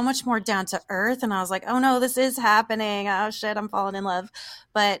felt so much more down to earth. And I was like, oh no, this is happening. Oh shit, I'm falling in love.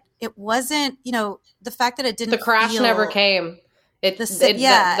 But it wasn't, the fact that it didn't, the crash never came. It just that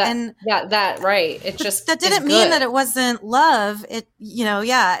didn't mean that it wasn't love. It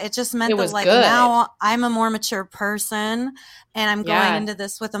it just meant that like good. Now I'm a more mature person, and I'm going into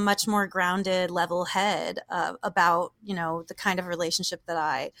this with a much more grounded, level head about the kind of relationship that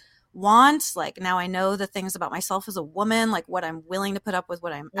I want. Like now I know the things about myself as a woman, like what I'm willing to put up with,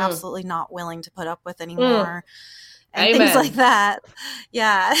 what I'm absolutely not willing to put up with anymore. And things like that.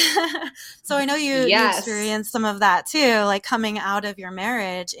 Yeah. So I know you experienced some of that too, like coming out of your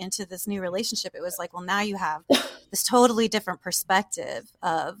marriage into this new relationship. It was like, well, now you have this totally different perspective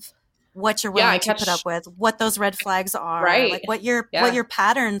of what you're willing to put up with, what those red flags are, like what your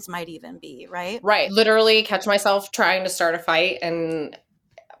patterns might even be, right? Right. Literally catch myself trying to start a fight, and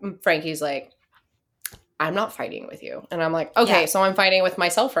Frankie's like, I'm not fighting with you. And I'm like, okay, so I'm fighting with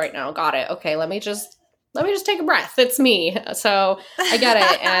myself right now. Got it. Okay, let me just take a breath. It's me. So I get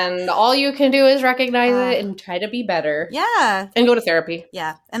it. And all you can do is recognize it and try to be better. Yeah. And go to therapy.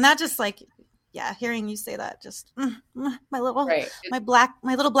 Yeah. And that just like, hearing you say that, just my little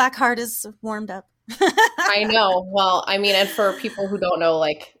black heart is warmed up. I know. Well, I mean, and for people who don't know,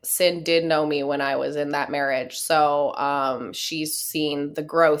 like Sin did know me when I was in that marriage. So she's seen the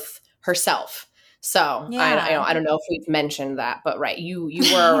growth herself. So I don't know if we've mentioned that, but you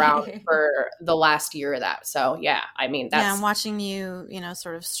were around for the last year of that. So I mean, I'm watching you,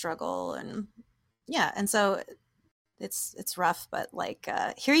 sort of struggle, and and so it's rough, but like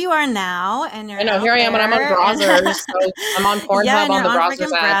here you are now, and you're here I am, and I'm on Brazzers. So I'm on Pornhub on the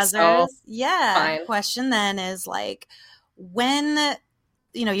Brazzers ad. So fine. Question then is like, when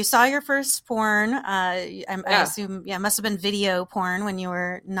you saw your first porn, I assume, it must have been video porn when you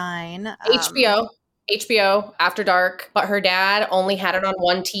were 9. HBO After Dark, but her dad only had it on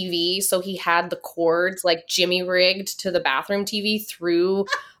one TV, so he had the cords like Jimmy rigged to the bathroom TV through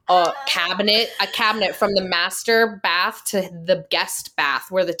a cabinet from the master bath to the guest bath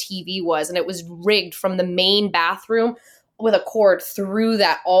where the TV was, and it was rigged from the main bathroom with a cord through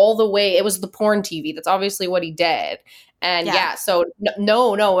that all the way. It was the porn TV. That's obviously what he did. And so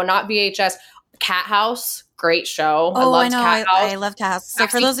no, not VHS. Cat House, great show. Oh, I know. I love Cat House. So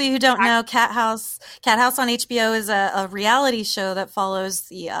for those of you who don't know, Cat House on HBO is a reality show that follows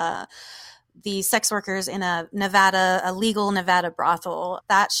the sex workers in a legal Nevada brothel.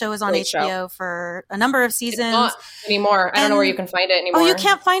 That show is on HBO for a number of seasons. It's not anymore. I don't know where you can find it anymore. Oh, you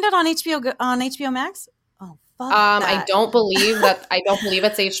can't find it on HBO Max? Oh, I don't believe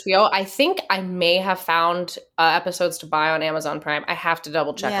it's HBO. I think I may have found episodes to buy on Amazon Prime. I have to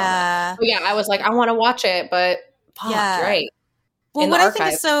double check on that. But I was like, I want to watch it, but right. Well, in the what I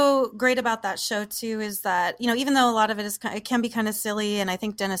think is archive. so great about that show too is that, even though a lot of it it can be kind of silly, and I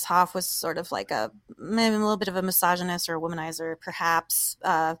think Dennis Hoff was sort of like maybe a little bit of a misogynist or a womanizer, perhaps.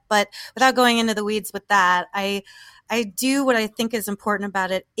 But without going into the weeds with that, I do what I think is important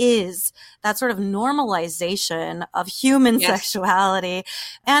about it is that sort of normalization of human Yes. sexuality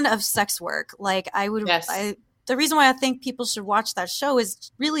and of sex work. Like Yes. the reason why I think people should watch that show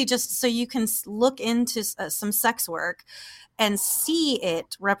is really just so you can look into some sex work and see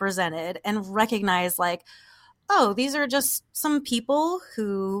it represented and recognize, like, oh, these are just some people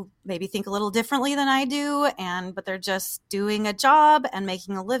who maybe think a little differently than I do, but they're just doing a job and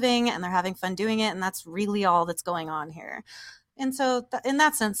making a living and they're having fun doing it. And that's really all that's going on here. And so in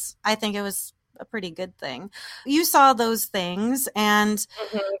that sense, I think it was a pretty good thing. You saw those things, and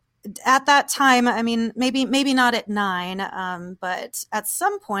at that time, I mean, maybe not at 9, but at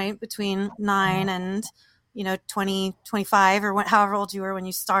some point between 9 and 20, 25, or however old you were when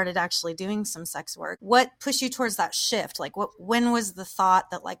you started actually doing some sex work, what pushed you towards that shift? Like, when was the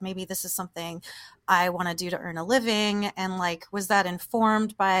thought that, like, maybe this is something I want to do to earn a living? And, like, was that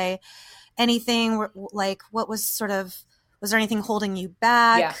informed by anything? Like, was there anything holding you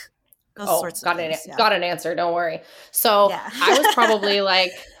back? Yeah. Those sorts of things. Yeah. Got an answer. Don't worry. So Yeah. I was probably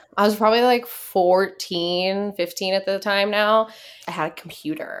like 14, 15 at the time now. I had a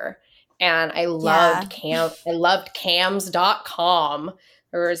computer and I loved I loved cams.com.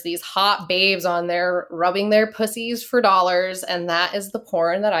 There was these hot babes on there rubbing their pussies for dollars. And that is the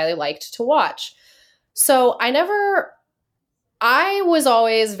porn that I liked to watch. So I was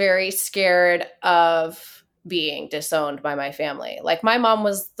always very scared of being disowned by my family. Like, my mom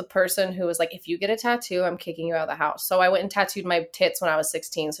was the person who was like, if you get a tattoo, I'm kicking you out of the house. So I went and tattooed my tits when I was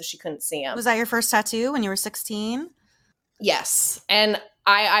 16 so she couldn't see them. Was that your first tattoo when you were 16? Yes. And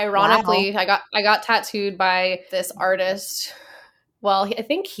I ironically, wow. I got tattooed by this artist. Well, I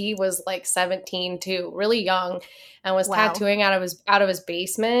think he was like 17 too, really young, and was tattooing out of his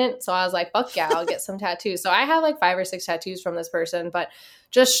basement. So I was like, fuck yeah, I'll get some tattoos. So I have like 5 or 6 tattoos from this person, but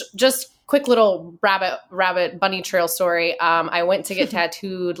just quick little rabbit bunny trail story. I went to get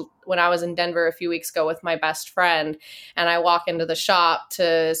tattooed when I was in Denver a few weeks ago with my best friend, and I walk into the shop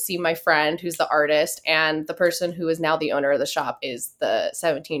to see my friend who's the artist, and the person who is now the owner of the shop is the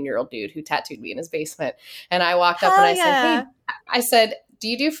 17-year-old dude who tattooed me in his basement. And I walked up and I said, hey, I said, do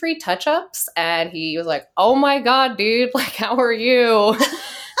you do free touch-ups? And he was like, oh my God, dude, like, how are you?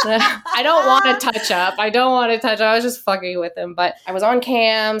 I don't want to touch up. I was just fucking with him. But I was on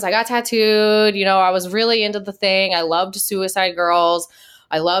cams. I got tattooed. I was really into the thing. I loved Suicide Girls.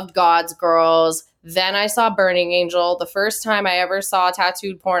 I loved God's Girls. Then I saw Burning Angel. The first time I ever saw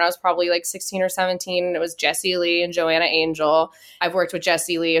tattooed porn, I was probably like 16 or 17. And it was Jessie Lee and Joanna Angel. I've worked with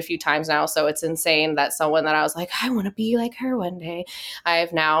Jessie Lee a few times now, so it's insane that someone that I was like, I want to be like her one day.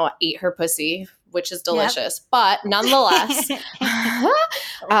 I've now ate her pussy, which is delicious. Yep. But nonetheless,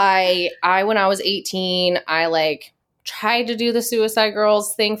 I when I was 18, I like tried to do the Suicide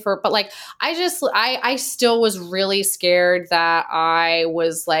Girls thing but like, I still was really scared that I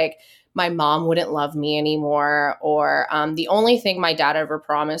was like, my mom wouldn't love me anymore. Or the only thing my dad ever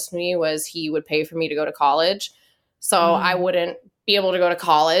promised me was he would pay for me to go to college. So I wouldn't be able to go to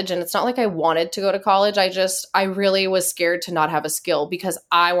college. And it's not like I wanted to go to college. I really was scared to not have a skill because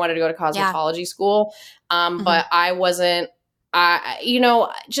I wanted to go to cosmetology school. But I wasn't,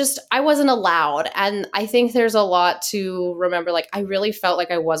 I wasn't allowed. And I think there's a lot to remember. Like, I really felt like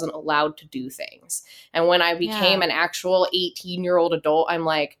I wasn't allowed to do things. And when I became an actual 18-year-old adult, I'm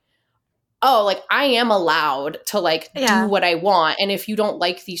like, oh, like, I am allowed to like do what I want. And if you don't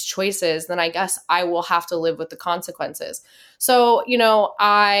like these choices, then I guess I will have to live with the consequences. So,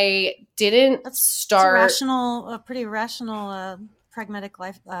 I didn't start a pretty rational, pragmatic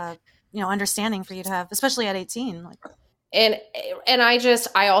life, understanding for you to have, especially at 18. Like, and I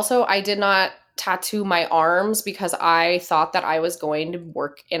did not tattoo my arms because I thought that I was going to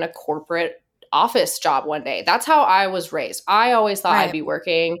work in a corporate office job one day. That's how I was raised. I always thought I'd be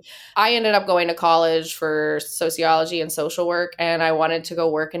working. I ended up going to college for sociology and social work, and I wanted to go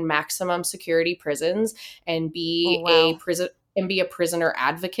work in maximum security prisons and be a prisoner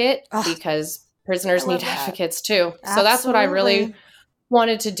advocate because prisoners need advocates too. Absolutely. So that's what I really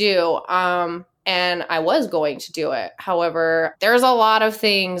wanted to do. And I was going to do it. However, there's a lot of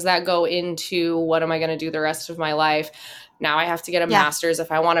things that go into what am I going to do the rest of my life. Now I have to get a master's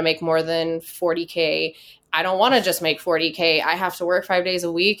if I want to make more than 40K. I don't want to just make 40K. I have to work 5 days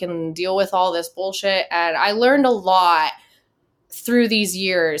a week and deal with all this bullshit. And I learned a lot through these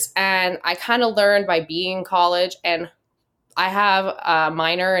years. And I kind of learned by being in college and I have a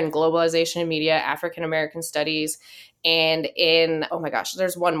minor in globalization and media, African American studies, and in, oh my gosh,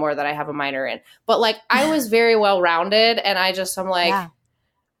 there's one more that I have a minor in. But like, I was very well rounded, and I'm like, Yeah.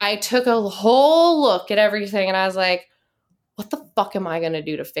 I took a whole look at everything, and I was like, what the fuck am I going to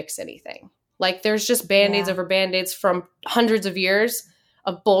do to fix anything? Like, there's just band-aids Yeah. over band-aids from hundreds of years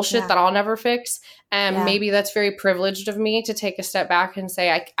of bullshit Yeah. that I'll never fix. And Yeah. maybe that's very privileged of me to take a step back and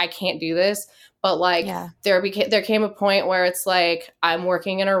say, I can't do this. But like, Yeah. there came a point where it's like, I was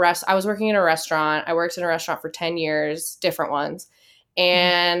working in a restaurant. I worked in a restaurant for 10 years, different ones. Mhm.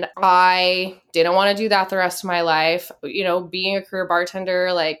 And I didn't want to do that the rest of my life. You know, being a career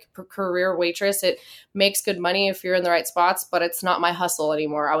bartender, like career waitress, it makes good money if you're in the right spots, but it's not my hustle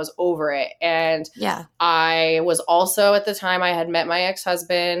anymore. I was over it. And Yeah. I was also, at the time, I had met my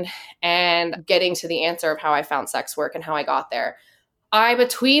ex-husband, and getting to the answer of how I found sex work and how I got there. I,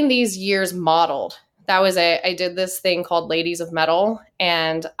 between these years, modeled. That was it. I did this thing called Ladies of Metal,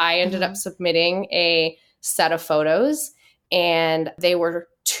 and I ended up Mhm. submitting a set of photos, and they were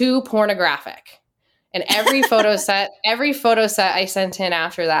too pornographic. And every photo set I sent in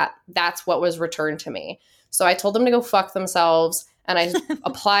after that, that's what was returned to me. So I told them to go fuck themselves, and I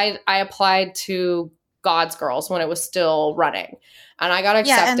applied to God's Girls when it was still running. And I got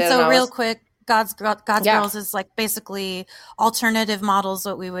Yeah, accepted, and and so I real was, quick, God's yeah, Girls is like basically alternative models,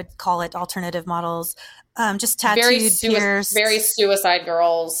 what we would call it, alternative models, just tattooed, very pierced. Suicide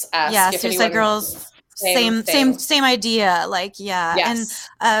Girls Yeah, esque. If Suicide anyone, Girls, same same thing. same idea. Like, yeah. And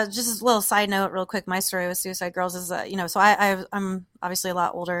Yes. just a little side note real quick, my story with Suicide Girls is so I'm obviously a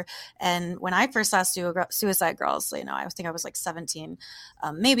lot older, and when I first saw Suicide Girls, I think I was like 17,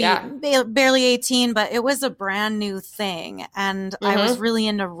 maybe Yeah. barely 18, but it was a brand new thing, and I was Mm-hmm. really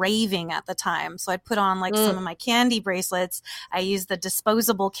into raving at the time, so I'd put on like some of Mm. my candy bracelets. I used the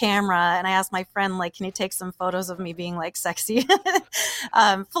disposable camera, and I asked my friend, like, can you take some photos of me being like sexy,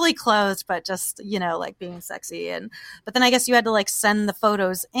 fully clothed, but just like being sexy. And but then I guess you had to like send the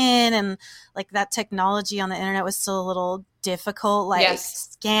photos in, and like that technology on the internet was still a little difficult. Like Yes.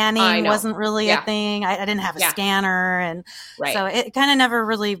 I scanning know. wasn't really a Yeah. thing. I didn't have a Yeah. scanner, and Right. so it kind of never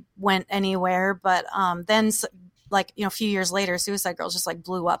really went anywhere. But then like a few years later, Suicide Girls just like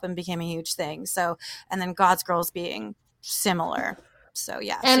blew up and became a huge thing. So, and then God's Girls being similar. So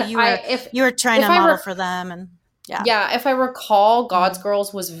yeah, so And you were trying if to I model were, for them, and yeah. yeah, if I recall, God's Mhm.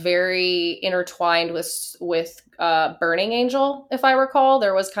 Girls was very intertwined with Burning Angel. If I recall,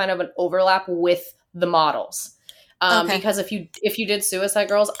 there was kind of an overlap with the models. Okay. Because if you did Suicide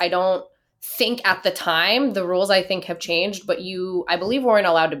Girls, I don't think at the time, the rules I think have changed, but I believe, weren't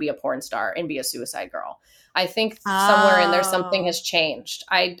allowed to be a porn star and be a Suicide Girl. I think somewhere in there something Oh. has changed.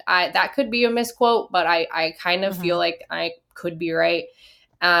 I that could be a misquote, but I kind of feel Mhm. like I could be right.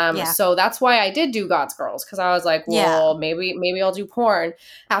 Yeah. So that's why I did do God's Girls, because I was like, Yeah. well, maybe I'll do porn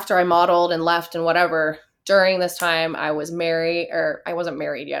after I modeled and left and whatever. During this time, I was married, or I wasn't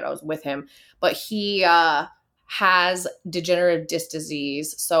married yet. I was with him, but he has degenerative disc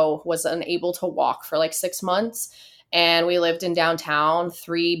disease, so was unable to walk for like 6 months. And we lived in downtown,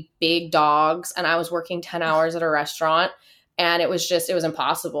 3 big dogs, and I was working 10 hours at a restaurant, and it was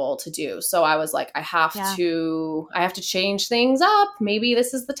impossible to do. So I was like, Yeah. I have to change things up. Maybe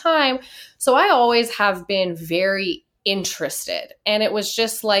this is the time. So I always have been very interested, and it was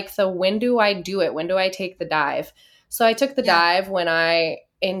just like, when do I do it? When do I take the dive? So I took the Yeah. dive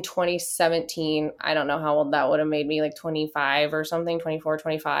in 2017. I don't know how old that would have made me, like 25 or something, 24,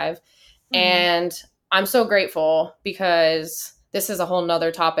 25. Mhm. And I'm so grateful, because this is a whole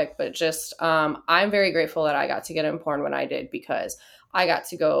nother topic, but just I'm very grateful that I got to get in porn when I did, because I got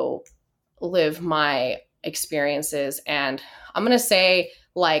to go live my experiences. And I'm going to say,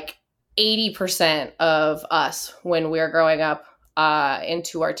 like, 80% of us, when we're growing up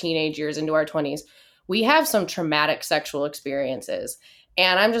into our teenage years, into our 20s, we have some traumatic sexual experiences.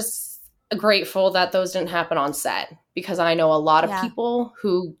 And I'm just grateful that those didn't happen on set, because I know a lot of Yeah. people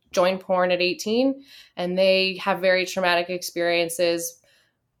who join porn at 18, and they have very traumatic experiences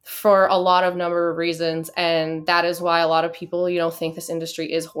for a lot of number of reasons. And that is why a lot of people, think this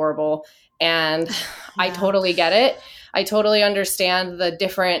industry is horrible. And I Yeah. totally get it. I totally understand the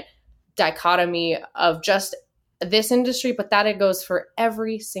different dichotomy of just this industry, but that it goes for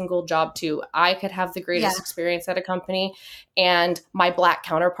every single job too. I could have the Yeah. greatest experience at a company, and my Black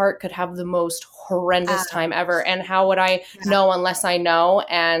counterpart could have the most horrendous time ever. And how would I Yeah. know unless I know?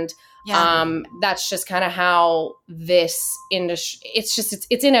 And Yeah. that's just kind of how this industry,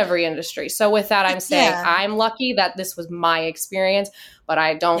 it's in every industry. So with that, I'm saying Yeah. I'm lucky that this was my experience, but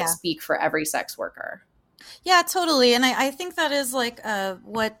I don't Yeah. speak for every sex worker. Yeah, totally. And I think that is like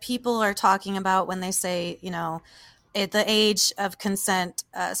what people are talking about when they say, the age of consent,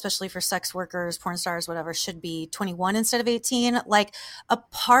 especially for sex workers, porn stars, whatever, should be 21 instead of 18. Like, a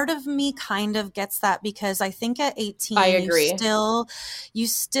part of me kind of gets that, because I think at I 18 agree. you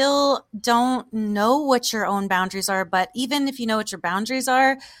still don't know what your own boundaries are. But even if you know what your boundaries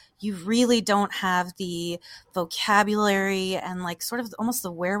are, you really don't have the vocabulary and like sort of almost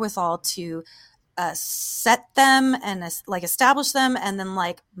the wherewithal to set them and like establish them and then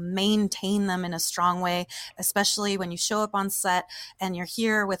like maintain them in a strong way, especially when you show up on set and you're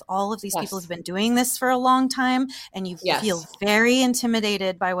here with all of these people who've Yes. been doing this for a long time, and you feel Yes. very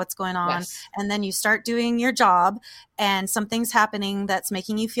intimidated by what's going on. Yes. And then you start doing your job and something's happening that's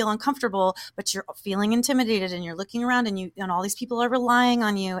making you feel uncomfortable, but you're feeling intimidated and you're looking around and all these people are relying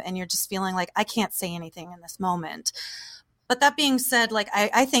on you, and you're just feeling like, I can't say anything in this moment. But that being said, like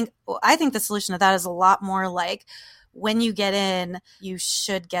I think the solution to that is a lot more like, when you get in, you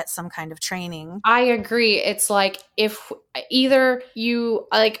should get some kind of training. I agree. It's like, if either you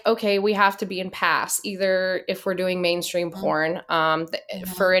like, okay, we have to be in pass, either if we're doing mainstream porn.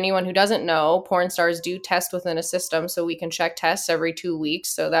 For anyone who doesn't know, porn stars do test within a system, so we can check tests every 2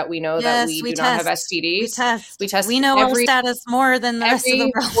 weeks so that we know that we do not have STDs. We test We know our status more than the rest of the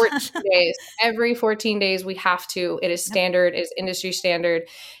every world. 14 days. Every 14 days we have to. It is standard, it is industry standard.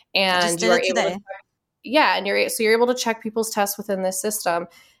 I just And did you are it able today. to, yeah, and you're able to check people's tests within this system.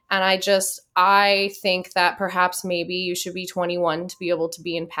 And I think that perhaps maybe you should be 21 to be able to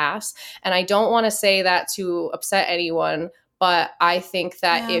be in pass. And I don't want to say that to upset anyone, but I think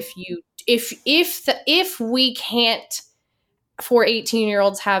that if we can't, for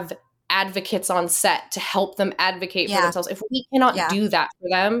 18-year-olds, have advocates on set to help them advocate for themselves, if we cannot do that for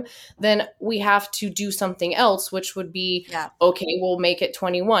them, then we have to do something else, which would be, okay, we'll make it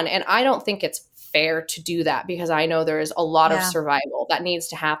 21. And I don't think it's fair to do that, because I know there is a lot of survival that needs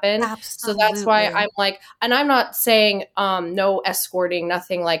to happen. Absolutely. So that's why I'm like, and I'm not saying no escorting,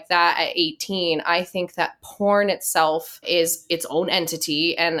 nothing like that at 18. I think that porn itself is its own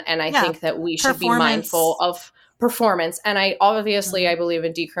entity, and I think that we should be mindful of performance. And I believe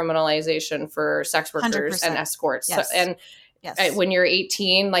in decriminalization for sex workers 100%. and escorts. When you're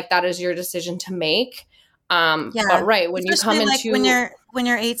 18, like, that is your decision to make. But right, when especially you come like into when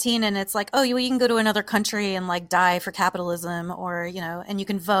you're 18 and it's like, oh, you can go to another country and like die for capitalism, or, and you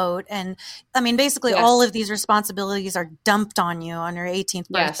can vote. And I mean, basically all of these responsibilities are dumped on you on your 18th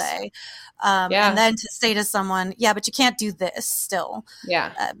birthday. And then to say to someone, but you can't do this still.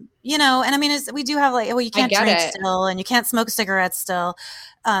 And I mean, we do have like, well, you can't drink still, and you can't smoke cigarettes still.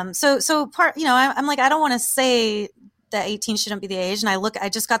 So part, I'm like, I don't want to say that 18 shouldn't be the age. And I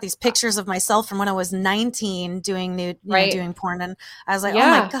just got these pictures of myself from when I was 19 doing doing porn. And I was like, oh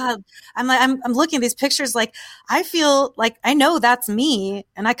my God, I'm looking at these pictures. Like, I feel like I know that's me.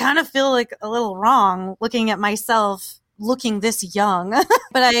 And I kind of feel like a little wrong looking at myself looking this young.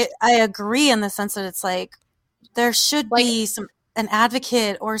 But I agree in the sense that it's like, there should be an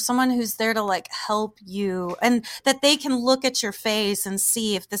advocate or someone who's there to like help you, and that they can look at your face and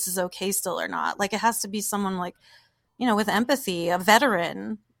see if this is okay still or not. Like, it has to be someone like, with empathy, a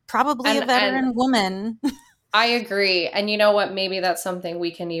veteran, probably a veteran woman. I agree. And you know what? Maybe that's something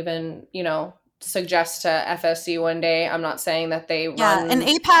we can even, suggest to FSC one day. I'm not saying that they run. And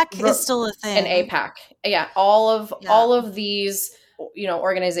APAC is still a thing. And APAC. Yeah. All of these,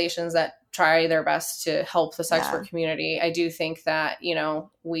 organizations that try their best to help the sex work community. I do think that,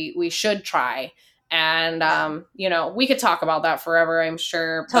 we should try. And, we could talk about that forever, I'm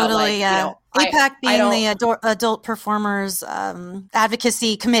sure. Totally, but APAC being the Adult Performers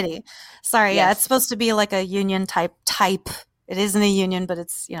Advocacy Committee. Sorry, it's supposed to be like a union type. It isn't a union, but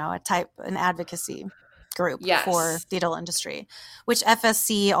it's, an advocacy group for the adult industry, which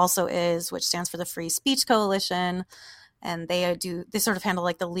FSC also is, which stands for the Free Speech Coalition. And they sort of handle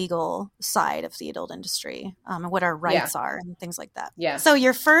like the legal side of the adult industry, and what our rights are and things like that. Yeah. So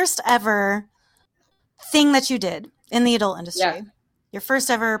your first ever thing that you did in the adult industry, your first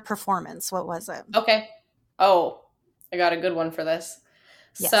ever performance, what was it? Okay. Oh, I got a good one for this.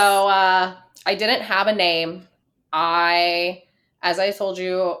 Yes. So I didn't have a name. As I told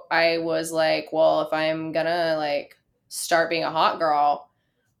you, I was like, well, if I'm gonna like start being a hot girl,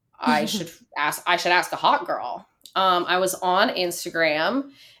 I should ask a hot girl. I was on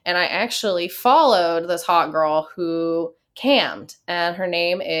Instagram, and I actually followed this hot girl who cammed, and her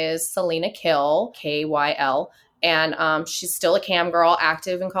name is Selena Kill, Kyl, and she's still a cam girl,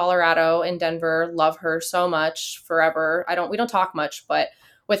 active in Colorado, in Denver. Love her so much, forever. We don't talk much, but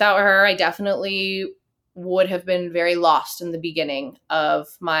without her, I definitely would have been very lost in the beginning of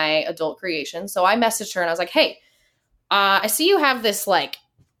my adult creation. So I messaged her and I was like, hey, I see you have this like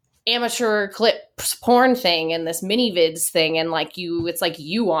amateur clips porn thing and this mini vids thing, and like it's like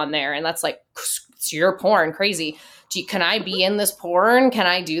you on there, and that's like, it's your porn, crazy. Can I be in this porn? Can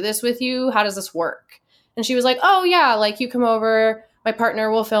I do this with you? How does this work? And she was like, oh yeah, like you come over, my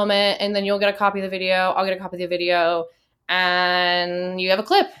partner will film it, and then you'll get a copy of the video, I'll get a copy of the video, and you have a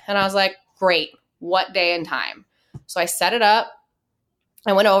clip. And I was like, great, what day and time? So I set it up,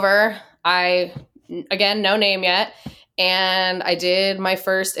 I went over, again, no name yet, and I did my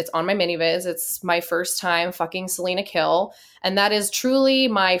first, it's on my mini-viz, it's my first time fucking Selena Kill, and that is truly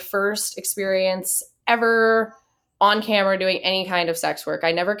my first experience ever on camera doing any kind of sex work.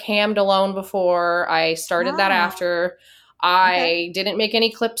 I never cammed alone before. I started that after. I didn't make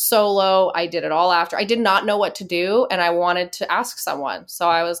any clips solo. I did it all after. I did not know what to do, and I wanted to ask someone. So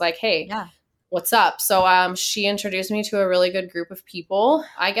I was like, hey, what's up? So she introduced me to a really good group of people.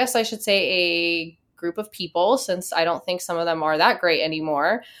 I guess I should say a group of people, since I don't think some of them are that great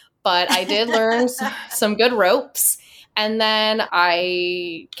anymore. But I did learn some good ropes. And then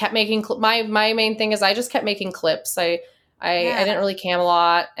I kept making my main thing is I just kept making clips. I didn't really cam a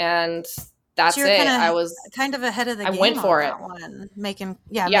lot, and that's it. I was kind of ahead of the game. I went for it. Making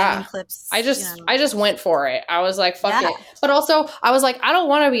clips. I just went for it. I was like, fuck it. But also I was like, I don't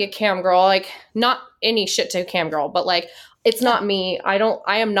want to be a cam girl. Like, not any shit to cam girl, but like, it's not me. I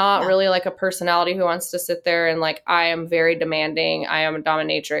am not really like a personality who wants to sit there and like, I am very demanding. I am a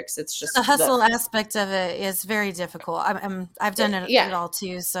dominatrix. It's just the hustle aspect of it is very difficult. I've done it all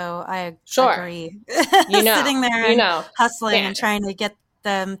too. So I agree. Sitting there and hustling and trying to get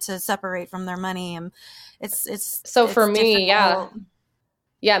them to separate from their money. And it's so for me,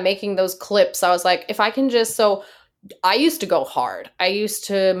 making those clips, I was like, if I can just, so I used to go hard. I used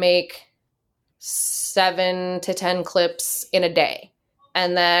to make 7 to 10 clips in a day.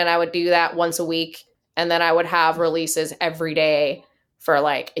 And then I would do that once a week. And then I would have releases every day for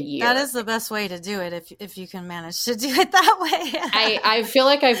like a year. That is the best way to do it if you can manage to do it that way. I feel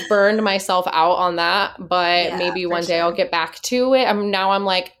like I've burned myself out on that, but maybe one day I'll get back to it. I'm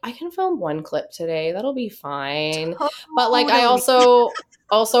like, I can film 1 clip today. That'll be fine. But like, I also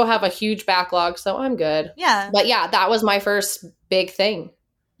have a huge backlog, so I'm good. Yeah. But yeah, that was my first big thing.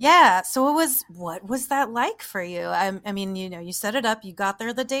 Yeah. So what was that like for you? I mean, you set it up, you got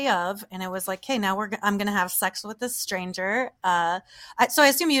there the day of, and it was like, hey, now I'm going to have sex with this stranger. So I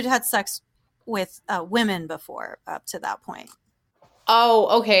assume you'd had sex with women before up to that point.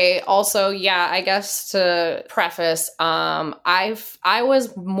 Oh, okay. Also, yeah, I guess to preface, I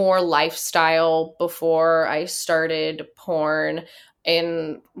was more lifestyle before I started porn.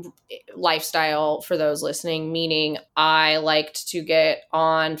 In lifestyle, for those listening, meaning I liked to get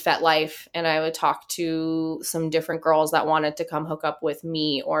on FetLife and I would talk to some different girls that wanted to come hook up with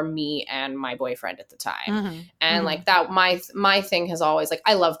me or me and my boyfriend at the time. And like that, my thing has always, like,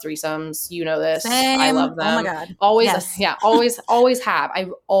 I love threesomes. You know this. Same. I love them. Oh my God. Always. Yes. Yeah. Always have. I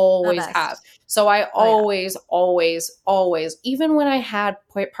always have. So I always, even when I had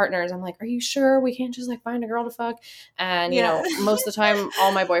partners, I'm like, are you sure we can't just like find a girl to fuck? And, you know, most of the time,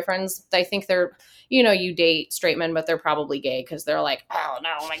 all my boyfriends, they think they're, you date straight men, but they're probably gay because they're like, oh no,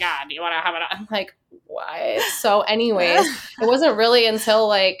 oh my God, do you want to have it? I'm like, what? So anyways, it wasn't really until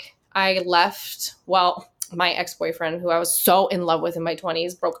like I left, my ex-boyfriend, who I was so in love with in my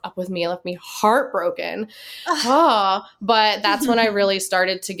 20s, broke up with me and left me heartbroken. But that's when I really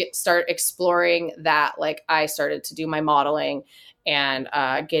started to start exploring that. Like, I started to do my modeling and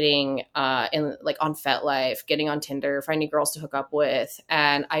getting in like on FetLife, getting on Tinder, finding girls to hook up with.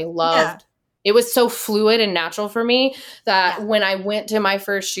 And I loved it was so fluid and natural for me that when I went to my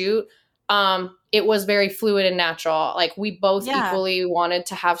first shoot, it was very fluid and natural. Like, we both equally wanted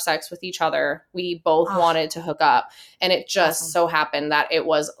to have sex with each other. We both wanted to hook up. And it just so happened that it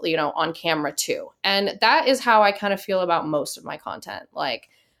was, on camera too. And that is how I kind of feel about most of my content. Like,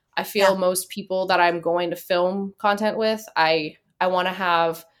 I feel most people that I'm going to film content with, I want to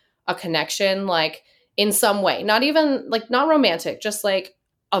have a connection, like, in some way. Not even, like, not romantic, just like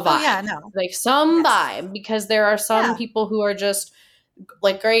a vibe. Like some vibe. Because there are some people who are just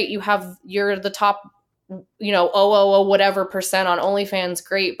like, great, you're the top, whatever percent on OnlyFans,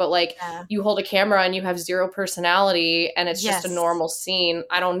 great, but like you hold a camera and you have zero personality and it's just a normal scene.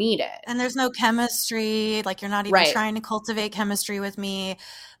 I don't need it. And there's no chemistry. Like, you're not even trying to cultivate chemistry with me.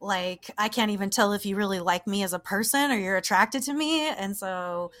 Like, I can't even tell if you really like me as a person or you're attracted to me. And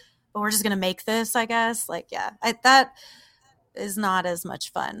so, but we're just going to make this, I guess. Like, that is not as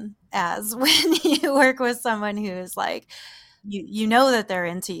much fun as when you work with someone who's like, you know that they're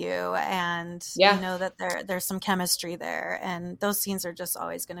into you and you know that there's some chemistry there, and those scenes are just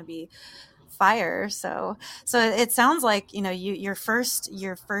always going to be fire. So it sounds like, your first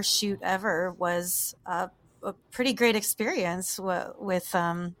shoot ever was a pretty great experience with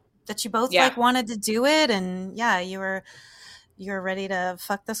that you both Yeah. like wanted to do it, and yeah, you were ready to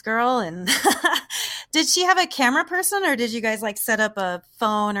fuck this girl. And did she have a camera person, or did you guys like set up a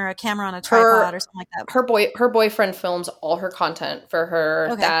phone or a camera on a tripod Her or something like that? her boyfriend films all her content for her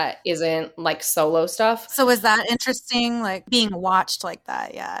Okay. that isn't like solo stuff. So was that interesting, like being watched like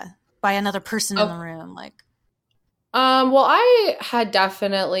that? Yeah. By another person in the Oh, room, like. well, I had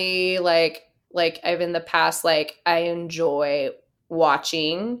definitely like I've in the past, like I enjoy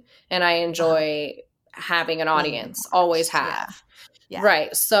watching and I Uh-huh. enjoy having an Being audience, always watched. Yeah. have. Yeah. Right.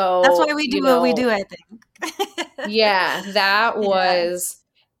 That's why So, we do what we do, I think. yeah, that Yeah. was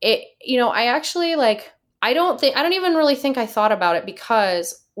it. I actually like, I don't even really think I thought about it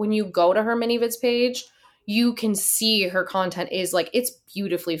because when you go to her minivids page, you can see her content is like, it's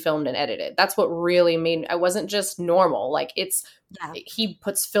beautifully filmed and edited. That's what really made, I wasn't just normal. Like Yeah. he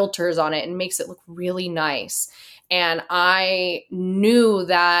puts filters on it and makes it look really nice. And I knew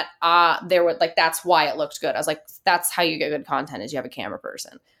that there were like, that's why it looked good. I was like, that's how you get good content, is you have a camera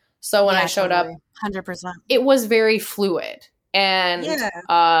person. So when I Yeah, showed totally. up, 100%. it was very fluid, and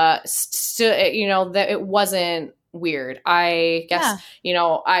Yeah. still, that it wasn't weird. I guess,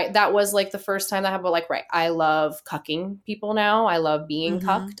 Yeah. I that was like the first time that happened. But like, right, I love cucking people now. I love being Mhm.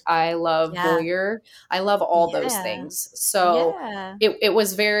 cucked. I love Yeah. voyeur. I love all those Yeah. things. So Yeah. it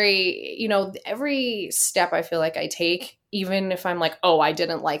was very, every step I feel like I take, even if I'm like, oh, I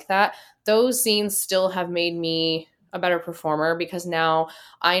didn't like that, those scenes still have made me a better performer, because now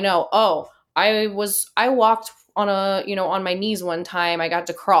I know, oh, I walked on on my knees one time. I got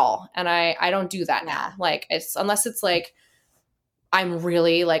to crawl, and I don't do that Yeah. now. Like, it's unless it's like I'm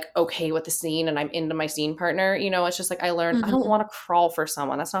really like okay with the scene and I'm into my scene partner, it's just like I learned I don't Mhm. want to crawl for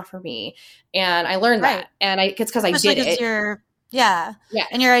someone. That's not for me. And I learned Right. that. And it's because I Especially did because it. you're, yeah, Yeah.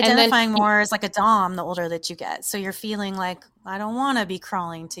 and you're And then identifying more as like a dom the older that you get. So you're feeling like, I don't wanna be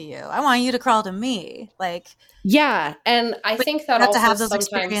crawling to you. I want you to crawl to me. Like, yeah. And I but think you that have to also have those sometimes,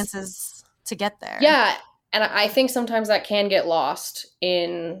 experiences to get there. yeah, and I think sometimes that can get lost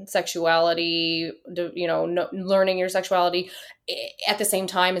in sexuality, learning your sexuality at the same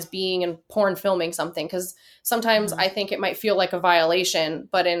time as being in porn filming something. Because sometimes Mhm. I think it might feel like a violation,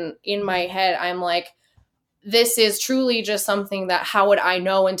 but in my Mhm. head, I'm like, this is truly just something that, how would I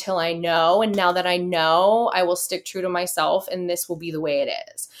know until I know? And now that I know, I will stick true to myself, and this will be the way it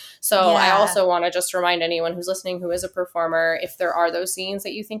is. So I Yeah, also want to just remind anyone who's listening who is a performer, if there are those scenes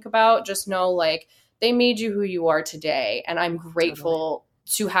that you think about, just know, like, they made you who you are today. And I'm totally. grateful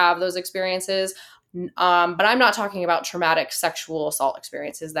to have those experiences. But I'm not talking about traumatic sexual assault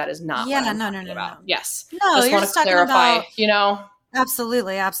experiences. That is not what Yeah, I'm no, no, talking no, no, about. no. Yes. No, Just you're want just to talking clarify, about. you know?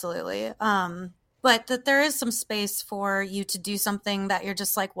 Absolutely, absolutely. But that there is some space for you to do something that you're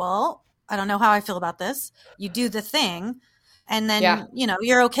just like, well, I don't know how I feel about this. You do the thing, and Yeah. then,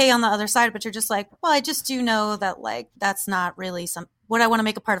 you're okay on the other side, but you're just like, well, I just do know that like that's not really some what I want to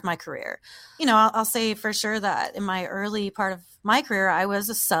make a part of my career. I'll say for sure that in my early part of my career, I was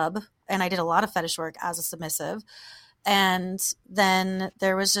a sub and I did a lot of fetish work as a submissive. And then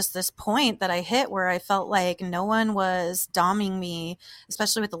there was just this point that I hit where I felt like no one was doming me,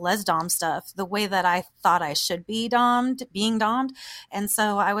 especially with the les dom stuff, the way that I thought I should be being domed. And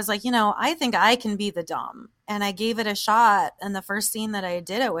so I was like, I think I can be the dom. And I gave it a shot. And the first scene that I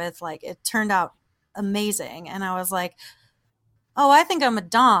did it with, like, it turned out amazing. And I was like, oh, I think I'm a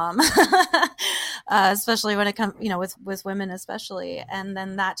dom, especially when it comes, with women, especially. And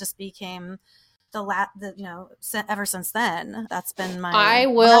then that just became ever since then, that's been I my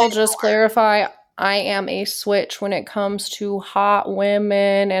will just clarify, I am a switch when it comes to hot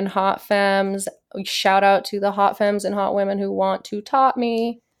women and hot femmes. Shout out to the hot femmes and hot women who want to top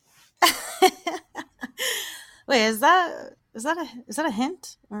me. Wait, is that a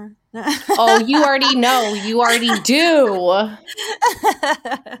hint or Oh, you already know. You already do.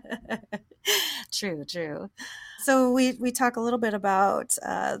 True. So we talk a little bit about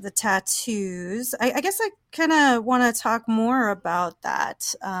the tattoos. I guess I kind of want to talk more about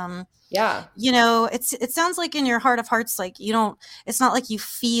that. Yeah. It sounds like in your heart of hearts, like it's not like you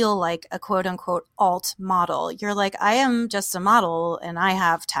feel like a quote unquote alt model. You're like, I am just a model and I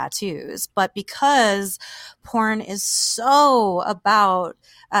have tattoos. But because porn is so about,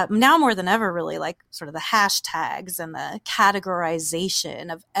 now more than ever, really, like sort of the hashtags and the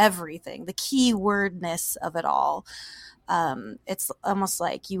categorization of everything, the keywordness of it all. It's almost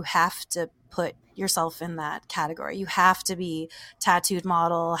like you have to put yourself in that category. You have to be tattooed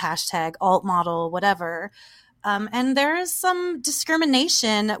model, hashtag alt model, whatever. And there is some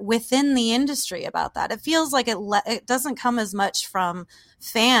discrimination within the industry about that. It feels like it doesn't come as much from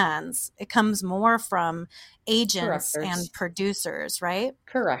fans. It comes more from agents Directors. and producers, right?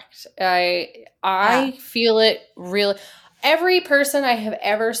 Correct. Yeah. I feel it really. Every person I have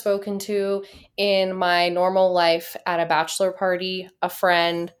ever spoken to in my normal life, at a bachelor party, a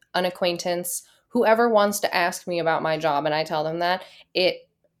friend, an acquaintance, whoever wants to ask me about my job, and I tell them that, it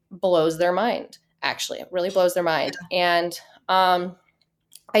blows their mind. Actually, it really blows their mind. And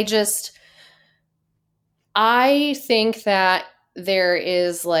I just, I think that there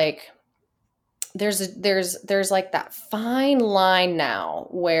is like, there's like that fine line now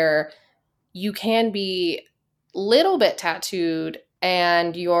where you can be little bit tattooed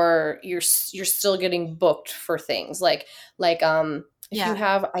and you're still getting booked for things if you Yeah.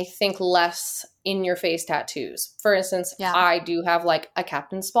 have, I think, less in your face tattoos. For instance, Yeah. I do have like a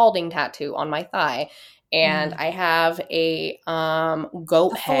Captain Spaulding tattoo on my thigh, and I have a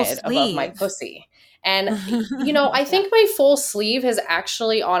goat A full head above my sleeve. pussy. And I Yeah. think my full sleeve has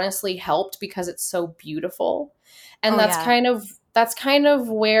actually honestly helped because it's so beautiful. And Oh, yeah. that's kind of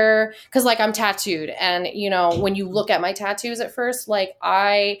where, because like I'm tattooed, and when you look at my tattoos at first, like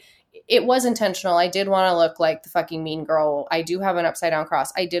it was intentional. I did want to look like the fucking mean girl. I do have an upside down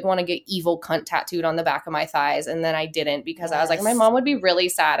cross. I did want to get evil cunt tattooed on the back of my thighs, and then I didn't, because I was like, my Yes. mom would be really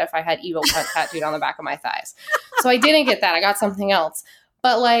sad if I had evil cunt tattooed on the back of my thighs. So I didn't get that. I got something else.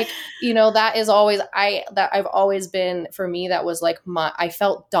 But like, that is always, I've always been, for me, that was like I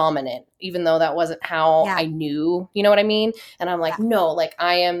felt dominant, even though that wasn't how Yeah. I knew, you know what I mean? And I'm like, Yeah. no, like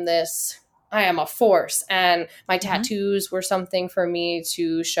I am a force. And my Mm-hmm. tattoos were something for me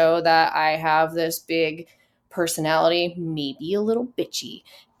to show that I have this big personality, maybe a little bitchy.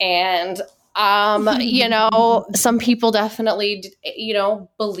 And some people definitely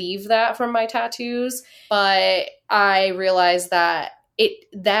believe that from my tattoos, but I realize that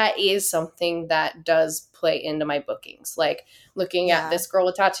that is something that does play into my bookings. Like looking at Yeah. this girl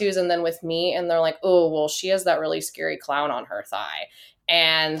with tattoos and then with me, and they're like, oh, well, she has that really scary clown on her thigh.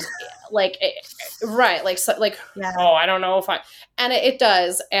 And like, right. Like, so, like, Yeah. oh, I don't know if and it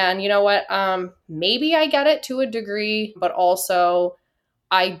does. And you know what? Maybe I get it to a degree, but also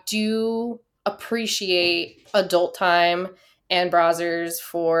I do appreciate Adult Time and Brazzers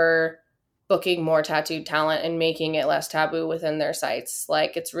for booking more tattooed talent and making it less taboo within their sites.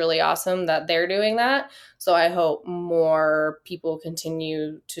 Like, it's really awesome that they're doing that. So I hope more people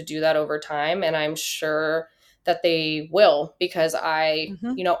continue to do that over time. And I'm sure that they will, because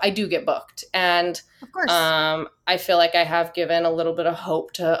Mm-hmm. I do get booked. And Of course. I feel like I have given a little bit of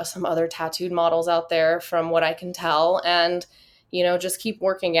hope to some other tattooed models out there from what I can tell. And just keep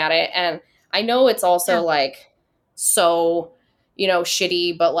working at it. And I know it's also Yeah. like so,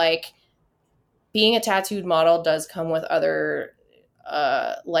 shitty, but like being a tattooed model does come with other,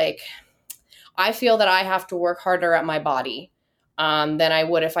 like, I feel that I have to work harder at my body than I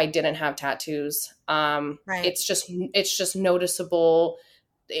would if I didn't have tattoos. Right. It's just noticeable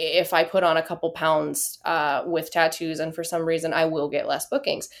if I put on a couple pounds with tattoos, and for some reason I will get less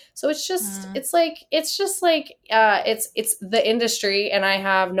bookings. So it's the industry, and I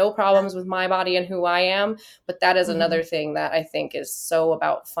have no Yeah. problems with my body and who I am. But that is Mm-hmm. another thing that I think is so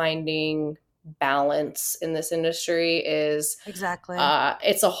about finding balance in this industry is Exactly.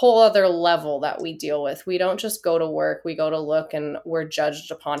 it's a whole other level that we deal with. We don't just go to work, we go to look, and we're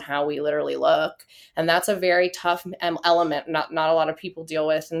judged upon how we literally look. And that's a very tough element not a lot of people deal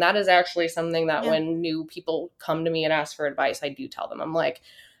with. And that is actually something that Yeah. when new people come to me and ask for advice, I do tell them. I'm like,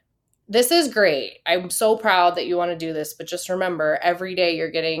 this is great. I'm so proud that you want to do this, but just remember, every day you're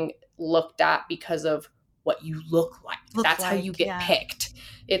getting looked at because of what you look like. Look That's how you like. get Yeah. picked.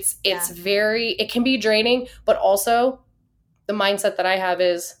 It's Yeah. it can be draining, but also the mindset that I have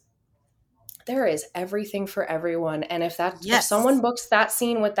is there is everything for everyone. And if someone Yes. books that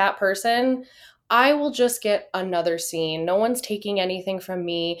scene with that person, I will just get another scene. No one's taking anything from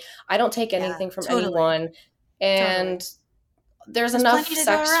me. I don't take Yeah. anything from Totally. anyone. And Totally. there's There's enough plenty to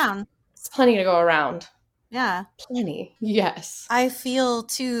go sex. around. It's plenty to go around. Yeah. Plenty. Yes. I feel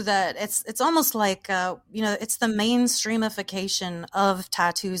too that it's almost like it's the mainstreamification of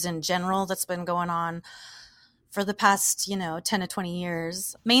tattoos in general that's been going on for the past 10 to 20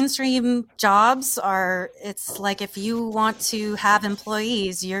 years. Mainstream jobs it's like if you want to have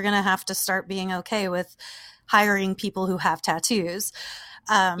employees, you're going to have to start being okay with hiring people who have tattoos.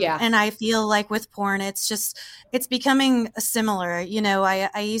 Yeah. And I feel like with porn, it's becoming similar.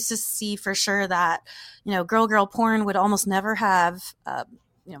 I used to see for sure that, girl porn would almost never have,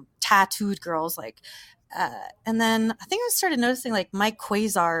 tattooed girls. Like And then I think I started noticing like Mike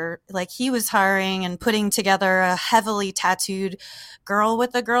Quasar, like he was hiring and putting together a heavily tattooed girl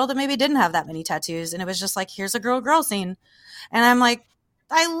with a girl that maybe didn't have that many tattoos. And it was just like, here's a girl scene. And I'm like,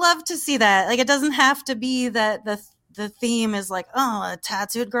 I love to see that. Like, it doesn't have to be that the theme is like, oh, a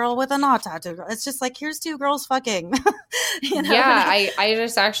tattooed girl with a not tattooed girl. It's just like, here's two girls fucking. You know? Yeah, I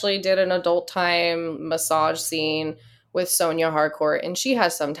just actually did an adult time massage scene with Sonia Harcourt, and she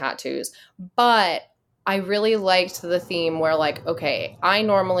has some tattoos. But I really liked the theme where, like, okay, I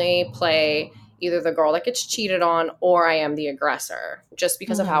normally play either the girl that gets cheated on or I am the aggressor just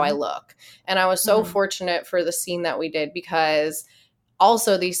because of how I look. And I was so fortunate for the scene that we did because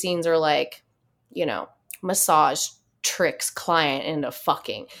also these scenes are like, you know, massage tricks client into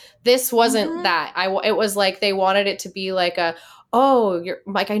fucking. This wasn't that. It was like they wanted it to be like a, oh, you're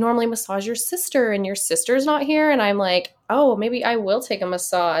like, I normally massage your sister and your sister's not here. And I'm like, oh, maybe I will take a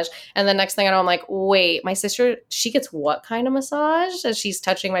massage. And the next thing I know, I'm like, wait, my sister, she gets what kind of massage? As she's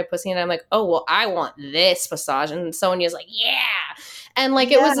touching my pussy. And I'm like, oh, well, I want this massage. And Sonia's like, yeah. And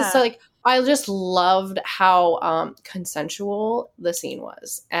like, it was just like, I just loved how consensual the scene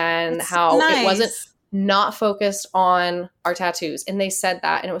was and how it wasn't not focused on our tattoos. And they said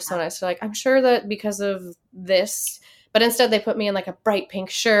that, and it was so nice. They're like, I'm sure that because of this, but instead they put me in like a bright pink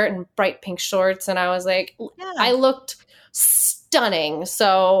shirt and bright pink shorts. And I was like, I looked stunning.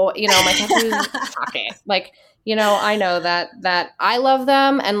 So, you know, my tattoos, okay. Like, you know, I know that I love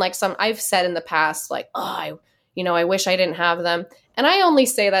them. And like I've said in the past, like, oh, I wish I didn't have them. And I only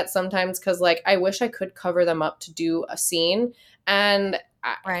say that sometimes because like, I wish I could cover them up to do a scene. And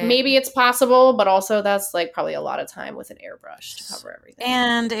maybe it's possible, but also that's like probably a lot of time with an airbrush to cover everything.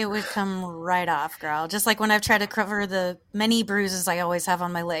 And it would come right off, girl. Just like when I've tried to cover the many bruises I always have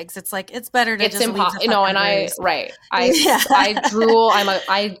on my legs. It's like, it's better to just leave the fucking bruise. I drool.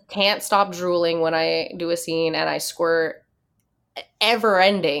 I can't stop drooling when I do a scene and I squirt ever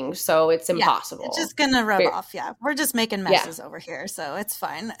ending. So it's impossible. It's just going to rub off. Yeah. We're just making messes over here. So it's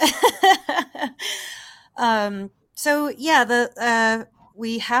fine.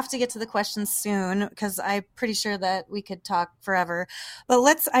 We have to get to the questions soon because I'm pretty sure that we could talk forever. But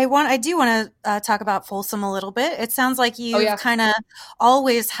I do want to talk about Folsom a little bit. It sounds like you've kind of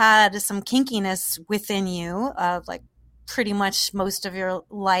always had some kinkiness within you, like pretty much most of your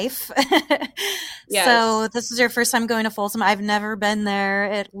life. Yes. So this is your first time going to Folsom. I've never been there.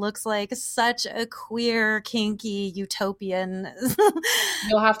 It looks like such a queer, kinky utopian.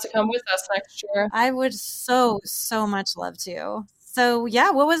 You'll have to come with us next year. I would so much love to. So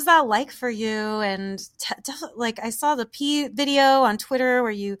yeah, what was that like for you? And like I saw the pee video on Twitter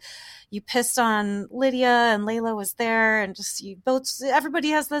where you pissed on Lydia and Layla was there, and just everybody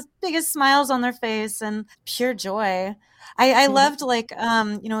has the biggest smiles on their face and pure joy. I loved like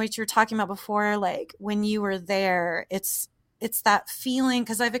what you were talking about before, like when you were there, it's that feeling,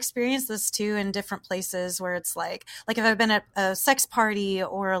 because I've experienced this too in different places where it's like if I've been at a sex party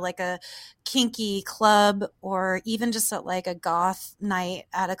or like a kinky club or even just at like a goth night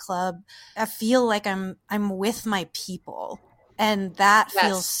at a club, I feel like I'm with my people, and that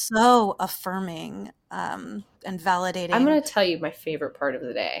feels so affirming and validating. I'm going to tell you my favorite part of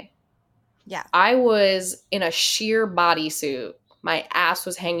the day. Yeah. I was in a sheer bodysuit. My ass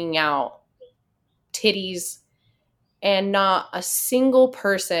was hanging out, titties, and not a single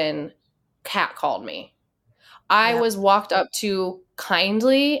person catcalled me. I was walked up to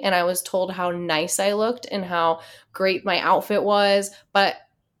kindly, and I was told how nice I looked and how great my outfit was. But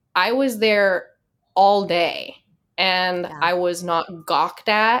I was there all day, and I was not gawked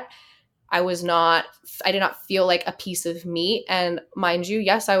at. I did not feel like a piece of meat. And mind you,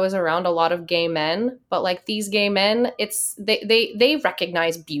 yes, I was around a lot of gay men, but like these gay men, they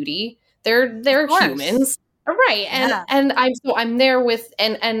recognize beauty. They're humans. Right. And I'm there with,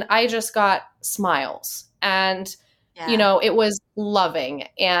 and I just got smiles, and, it was loving.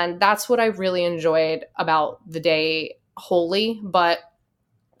 And that's what I really enjoyed about the day wholly. But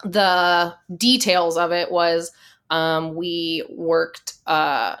the details of it was, we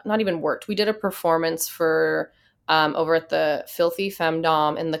did a performance for, over at the Filthy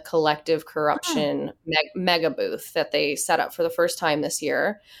Femdom in the Collective Corruption mega booth that they set up for the first time this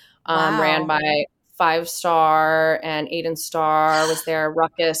year. Ran by 5 Star, and Aiden Starr was there.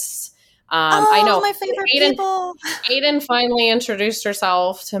 Ruckus. I know my favorite people. Aiden finally introduced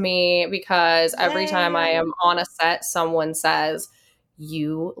herself to me because every time I am on a set, someone says,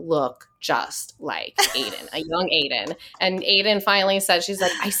 "You look just like Aiden," a young Aiden. And Aiden finally said, she's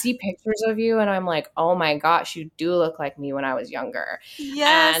like, "I see pictures of you." And I'm like, "Oh my gosh, you do look like me when I was younger."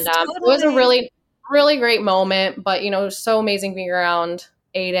 Yes, and totally. It was a really, really great moment, but so amazing being around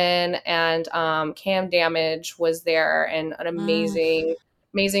Aiden, and Cam Damage was there, and an amazing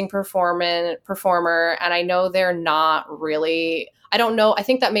performer. And I know they're not really, I don't know, I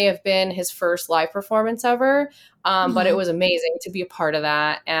think that may have been his first live performance ever. But it was amazing to be a part of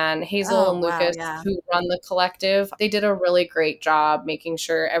that. And Hazel and Lucas, who run the collective, they did a really great job making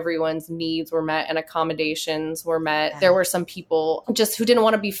sure everyone's needs were met and accommodations were met. There were some people just who didn't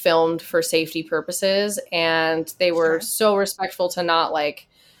want to be filmed for safety purposes, and they were so respectful to not like,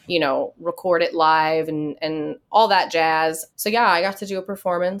 you know, record it live and all that jazz. So yeah, I got to do a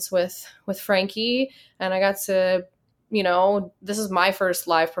performance with Frankie, and I got to, you know, this is my first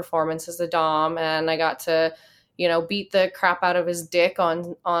live performance as a dom, and I got to, you know, beat the crap out of his dick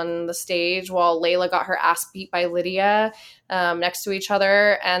on the stage while Layla got her ass beat by Lydia next to each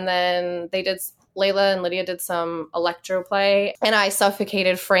other. And then Layla and Lydia did some electro play, and I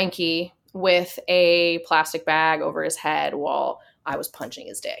suffocated Frankie with a plastic bag over his head while I was punching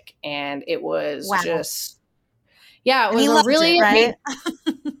his dick. And it was just, it was a really, right?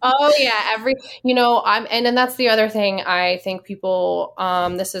 Oh yeah. And then that's the other thing. I think people,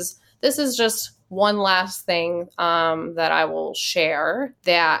 this is just one last thing that I will share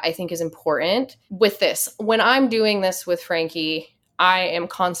that I think is important with this. When I'm doing this with Frankie, I am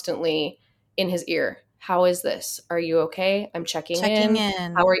constantly in his ear. How is this? Are you okay? I'm checking in.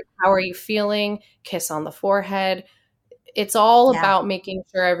 How are you feeling? Kiss on the forehead. It's all about making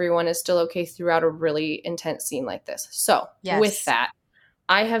sure everyone is still okay throughout a really intense scene like this. So with that,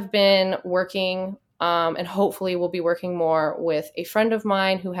 I have been working and hopefully we'll be working more with a friend of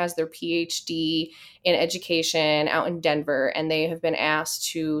mine who has their PhD in education out in Denver, and they have been asked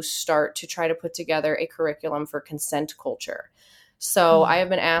to start to try to put together a curriculum for consent culture. So I have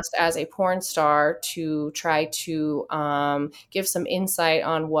been asked as a porn star to try to give some insight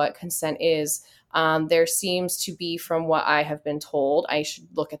on what consent is. There seems to be, from what I have been told, I should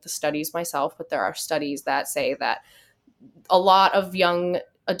look at the studies myself, but there are studies that say that a lot of young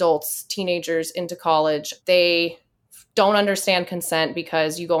adults, teenagers into college, they don't understand consent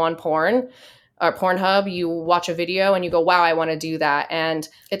because you go on porn or Pornhub, you watch a video and you go, wow, I want to do that. And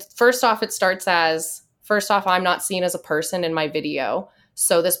it's first off, I'm not seen as a person in my video.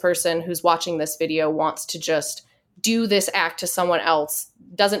 So this person who's watching this video wants to just do this act to someone else.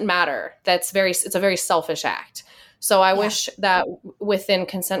 Doesn't matter. It's a very selfish act. So I wish that within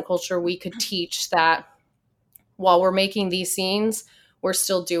consent culture, we could teach that while we're making these scenes, we're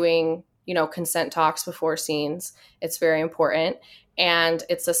still doing, you know, consent talks before scenes. It's very important. And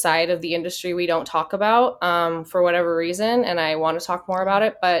it's a side of the industry we don't talk about for whatever reason. And I want to talk more about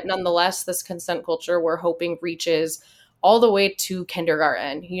it. But nonetheless, this consent culture we're hoping reaches all the way to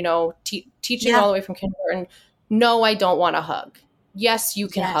kindergarten, you know, teaching all the way from kindergarten. No, I don't want a hug. Yes, you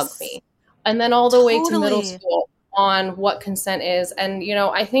can hug me. And then all the way to middle school on what consent is. And, you know,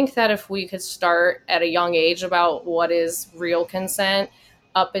 I think that if we could start at a young age about what is real consent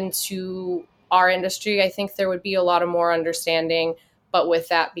up into our industry, I think there would be a lot of more understanding. But with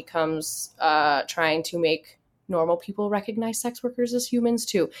that becomes trying to make normal people recognize sex workers as humans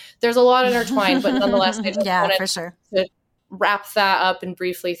too. There's a lot intertwined, but nonetheless, I just wanted to wrap that up and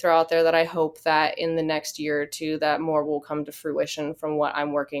briefly throw out there that I hope that in the next year or two that more will come to fruition from what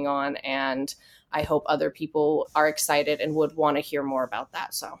I'm working on. And I hope other people are excited and would want to hear more about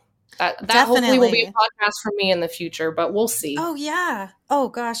that. So that hopefully will be a podcast for me in the future, but we'll see. Oh yeah. Oh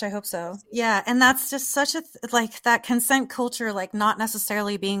gosh, I hope so. Yeah. And that's just such like that consent culture, like not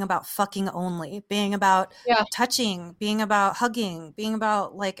necessarily being about fucking only, being about touching, being about hugging, being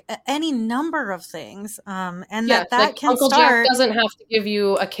about like any number of things. And that like can Uncle start. Jack doesn't have to give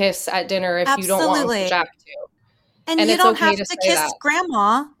you a kiss at dinner if you don't want Uncle Jack to. And you don't have to kiss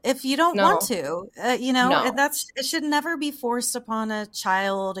grandma if you don't want to. It should never be forced upon a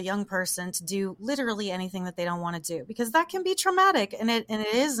child, a young person to do literally anything that they don't want to do, because that can be traumatic, and it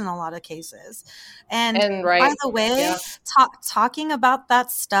is in a lot of cases. And by the way, talking about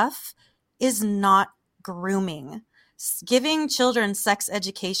that stuff is not grooming. Giving children sex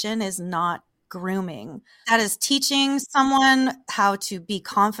education is not grooming. That is teaching someone how to be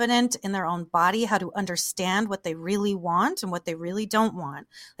confident in their own body, how to understand what they really want and what they really don't want.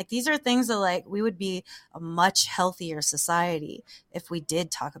 Like, these are things that, like, we would be a much healthier society if we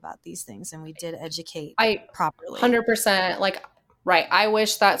did talk about these things and we did educate properly. 100%. I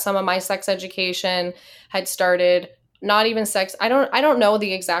wish that some of my sex education had started not even sex. I don't know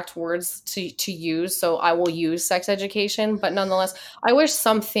the exact words to use, so I will use sex education. But nonetheless, I wish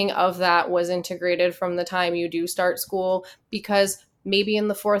something of that was integrated from the time you do start school, because maybe in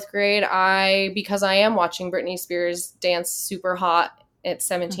the 4th grade, because I am watching Britney Spears dance super hot at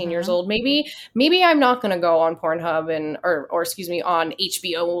 17 years old. Maybe I'm not going to go on Pornhub or excuse me, on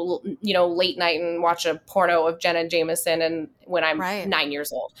HBO, late night and watch a porno of Jenna Jameson and when I'm 9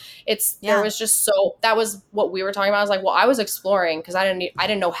 years old. There was just that was what we were talking about. I was like, well, I was exploring because I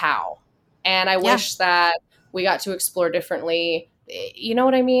didn't know how. And I wish that we got to explore differently. You know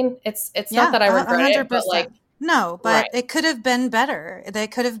what I mean? It's not that I regret 100%. It, but like, no, but it could have been better. They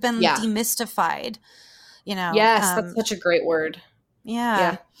could have been demystified, Yes, that's such a great word.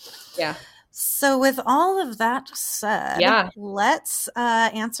 Yeah. So with all of that said, let's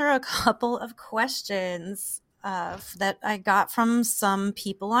answer a couple of questions that I got from some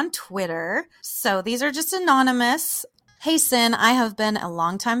people on Twitter. So these are just anonymous. Hey, Sin, I have been a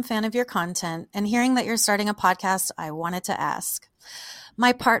longtime fan of your content, and hearing that you're starting a podcast, I wanted to ask.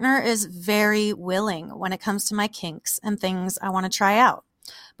 My partner is very willing when it comes to my kinks and things I want to try out.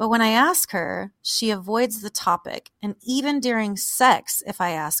 But when I ask her, she avoids the topic. And even during sex, if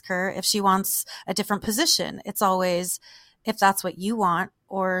I ask her if she wants a different position, it's always if that's what you want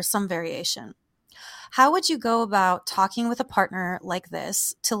or some variation. How would you go about talking with a partner like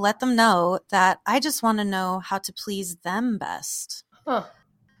this to let them know that I just want to know how to please them best? Huh.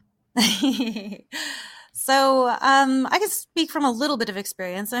 So I can speak from a little bit of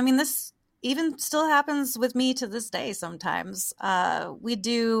experience. I mean, this even still happens with me to this day sometimes.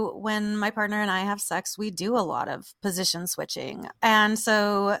 When my partner and I have sex, we do a lot of position switching. And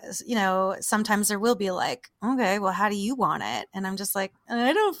so, sometimes there will be like, okay, well, how do you want it? And I'm just like,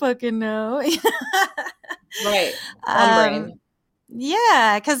 I don't fucking know. Right. Brain.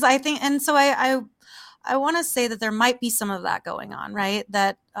 Yeah, because I think, and so I want to say that there might be some of that going on, right?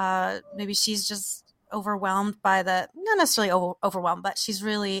 That maybe she's just overwhelmed by not necessarily overwhelmed, but she's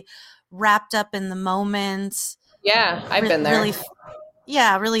really wrapped up in the moment. Yeah, I've been there.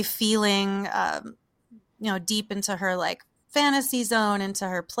 Really feeling, deep into her like fantasy zone, into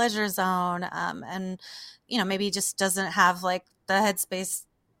her pleasure zone. And, maybe just doesn't have like the headspace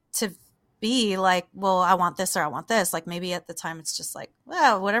to be like, well, I want this or I want this. Like maybe at the time it's just like,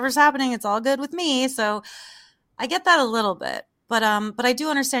 well, whatever's happening, it's all good with me. So I get that a little bit, but I do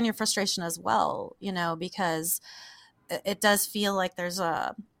understand your frustration as well, because it does feel like there's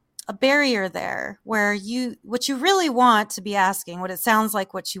a barrier there where what you really want to be asking, what it sounds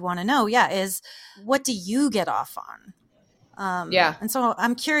like what you want to know, is what do you get off on? And so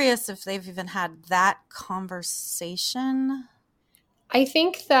I'm curious if they've even had that conversation. I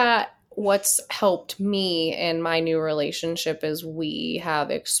think that what's helped me in my new relationship is we have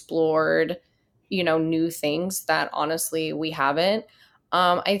explored, new things that honestly we haven't.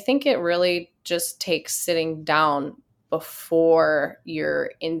 I think it really just takes sitting down before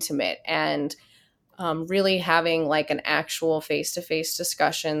you're intimate and really having like an actual face-to-face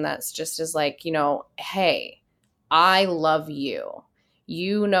discussion that's just as like, hey, I love you.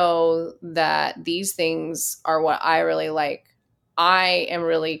 You know that these things are what I really like. I am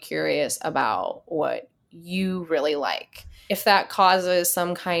really curious about what you really like. If that causes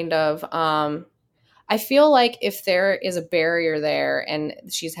some kind of, I feel like if there is a barrier there and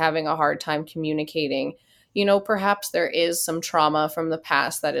she's having a hard time communicating, perhaps there is some trauma from the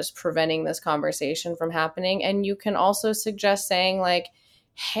past that is preventing this conversation from happening. And you can also suggest saying like,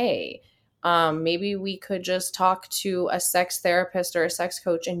 hey, maybe we could just talk to a sex therapist or a sex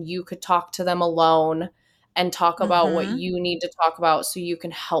coach and you could talk to them alone and talk about what you need to talk about so you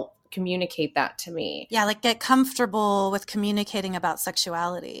can help communicate that to me. Yeah, like get comfortable with communicating about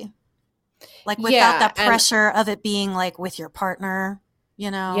sexuality. Like without that pressure of it being like with your partner,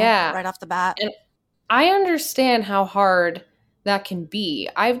 right off the bat. And I understand how hard that can be.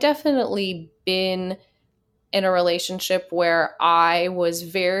 I've definitely been in a relationship where I was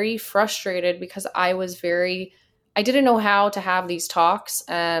very frustrated because I didn't know how to have these talks.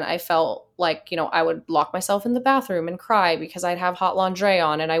 And I felt like, I would lock myself in the bathroom and cry because I'd have hot lingerie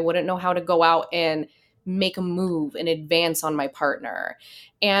on and I wouldn't know how to go out and make a move in advance on my partner.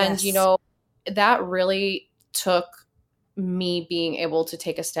 And, that really took me being able to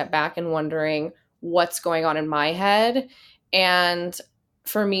take a step back and wondering what's going on in my head. And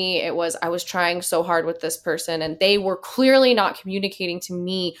for me, I was trying so hard with this person and they were clearly not communicating to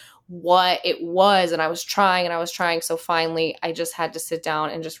me what it was. And I was trying. So finally, I just had to sit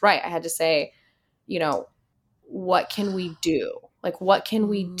down and just write. I had to say, what can we do? Like, what can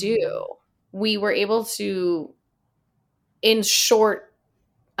we do? We were able to, in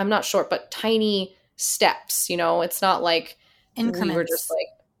but tiny steps, it's not like increments. We were just like,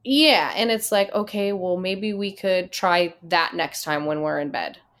 and it's like, okay, well, maybe we could try that next time when we're in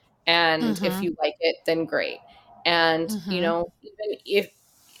bed. And if you like it, then great. And, even if,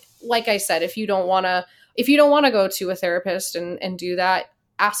 like I said, if you don't want to if you don't want to go to a therapist and do that,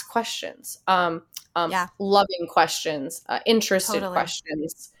 ask questions, loving questions, interested Totally.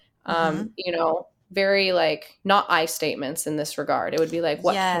 questions, Mm-hmm. you know, very like not I statements in this regard. It would be like,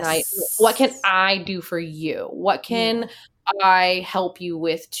 what can Yes. I do for you? What can You. I help you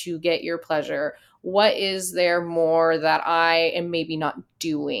with to get your pleasure? What is there more that I am maybe not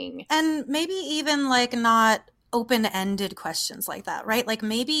doing? And maybe even like not open-ended questions like that, right? Like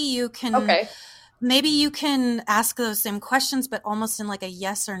Okay. maybe you can ask those same questions, but almost in like a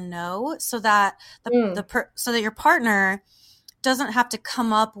yes or no, so that Mm, so that your partner doesn't have to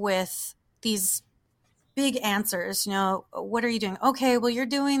come up with these big answers. You know, what are you doing? Okay, well, you're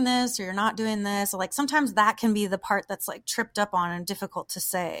doing this or you're not doing this. Like sometimes that can be the part that's like tripped up on and difficult to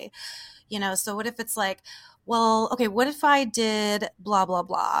say. You know, so what if it's like, well, okay, what if I did blah, blah,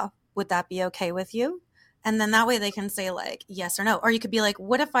 blah? Would that be okay with you? And then that way they can say like yes or no. Or you could be like,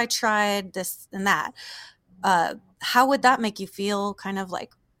 what if I tried this and that? How would that make you feel? Kind of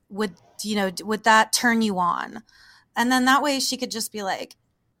like, would that turn you on? And then that way she could just be like,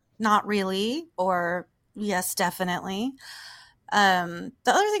 not really, or yes, definitely. The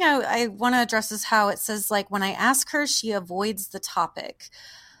other thing I want to address is how it says, like, when I ask her, she avoids the topic.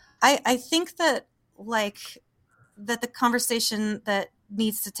 I think that, like, that the conversation that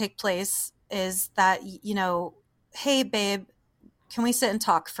needs to take place is that, you know, hey, babe, can we sit and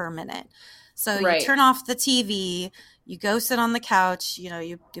talk for a minute? So you right. turn off the TV, you go sit on the couch, you know,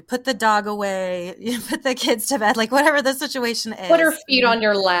 you put the dog away, you put the kids to bed, like whatever the situation Put her is. feet on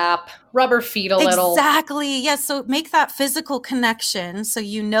your lap, rub her feet a little. Exactly. Yes. So make that physical connection so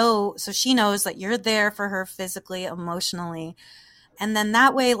you know, so she knows that you're there for her physically, emotionally. And then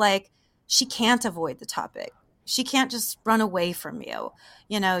that way, like, she can't avoid the topic. She can't just run away from you.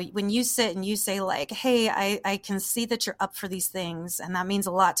 You know, when you sit and you say, like, hey, I can see that you're up for these things, and that means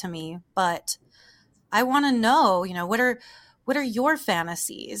a lot to me, but I want to know, you know, what are your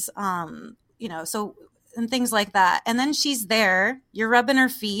fantasies? You know, so and things like that. And then she's there, you're rubbing her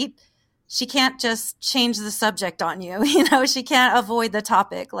feet. She can't just change the subject on you. You know, she can't avoid the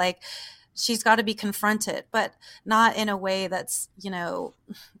topic. Like, she's got to be confronted, but not in a way that's, you know,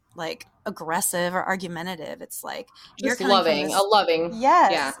 like aggressive or argumentative. It's like you're Just coming from loving, a this. loving. Yeah.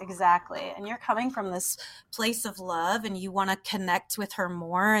 Yes, exactly. And you're coming from this place of love and you want to connect with her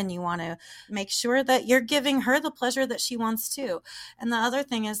more and you want to make sure that you're giving her the pleasure that she wants too. And the other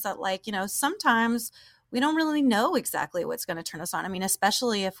thing is that, like, you know, sometimes we don't really know exactly what's going to turn us on. I mean,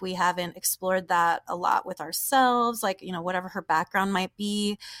 especially if we haven't explored that a lot with ourselves, like, you know, whatever her background might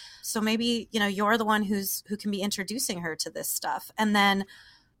be. So maybe, you know, you're the one who can be introducing her to this stuff. And then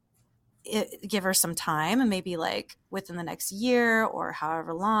give her some time, and maybe like within the next year or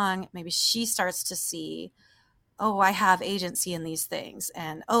however long, maybe she starts to see, oh, I have agency in these things.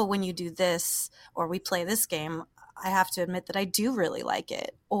 And oh, when you do this or we play this game, I have to admit that I do really like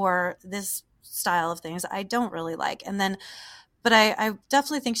it, or this style of things I don't really like. And then, but I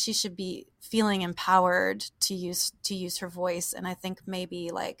definitely think she should be feeling empowered to use her voice. And I think maybe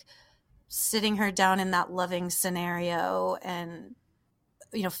like sitting her down in that loving scenario and,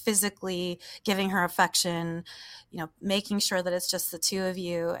 you know, physically giving her affection, you know, making sure that it's just the two of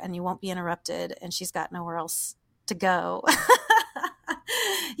you and you won't be interrupted and she's got nowhere else to go.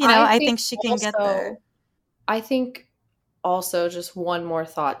 You know, I think she can get there. I think also just one more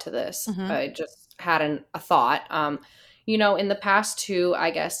thought to this. Mm-hmm. I just had a thought. You know, in the past too,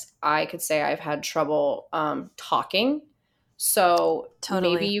 I guess I could say I've had trouble talking. So maybe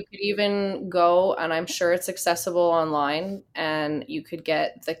Totally. you could even go, and I'm sure it's accessible online, and you could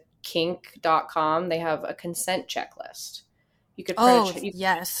get the kink.com. They have a consent checklist. You could Oh, you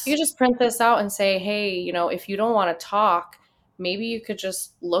yes. could just print this out and say, hey, you know, if you don't want to talk, maybe you could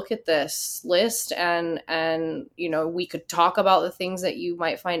just look at this list and you know, we could talk about the things that you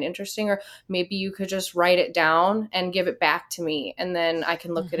might find interesting, or maybe you could just write it down and give it back to me, and then I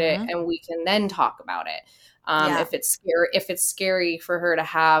can look at it Mm-hmm. and we can then talk about it. Yeah. If it's scary for her to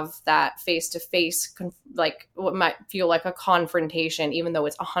have that face to face, like what might feel like a confrontation, even though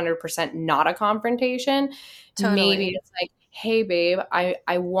it's 100% not a confrontation, maybe Totally. it's like, hey babe,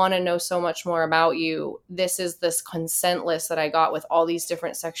 I want to know so much more about you. This is this consent list that I got with all these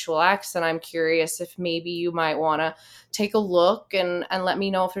different sexual acts, and I'm curious if maybe you might want to take a look and let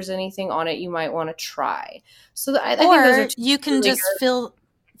me know if there's anything on it you might want to try. So I think those are Or two you can really just good.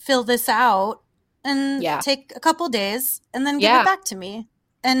 fill this out and Yeah. take a couple days and then give it Yeah, back to me.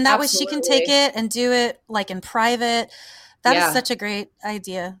 And that way she can take absolutely. it and do it like in private. That is Yeah. such a great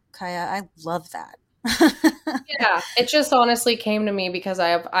idea, Kaiia. I love that. Yeah, it just honestly came to me because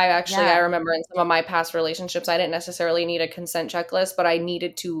I Yeah. remember in some of my past relationships, I didn't necessarily need a consent checklist, but I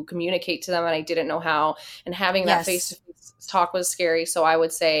needed to communicate to them and I didn't know how. And having that face to Yes, face talk was scary. So I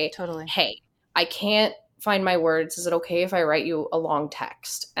would say, totally. hey, I can't find my words. Is it okay if I write you a long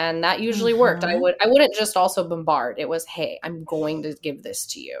text? And that usually worked. Hmm. I wouldn't just also bombard. It was, hey, I'm going to give this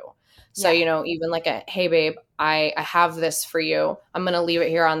to you. So, Yeah. even like a, hey babe, I have this for you. I'm gonna leave it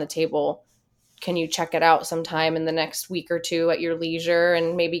here on the table. Can you check it out sometime in the next week or two at your leisure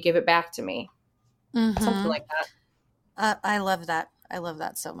and maybe give it back to me? Something Hmm. like that. I love that. I love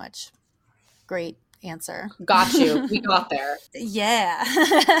that so much. Great answer. Got you. We got there. Yeah.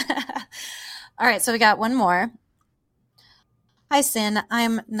 All right, so we got one more. Hi, Sin.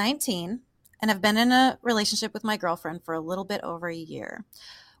 I'm 19 and have been in a relationship with my girlfriend for a little bit over a year.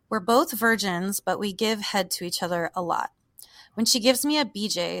 We're both virgins, but we give head to each other a lot. When she gives me a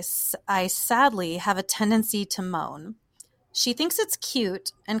BJ, I sadly have a tendency to moan. She thinks it's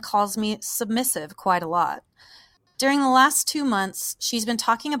cute and calls me submissive quite a lot. During the last 2 months, she's been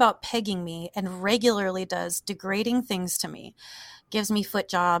talking about pegging me and regularly does degrading things to me. Gives me foot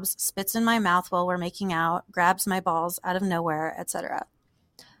jobs, spits in my mouth while we're making out, grabs my balls out of nowhere, etc.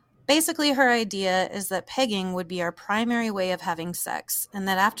 Basically, her idea is that pegging would be our primary way of having sex, and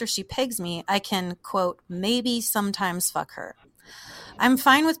that after she pegs me, I can, quote, maybe sometimes fuck her. I'm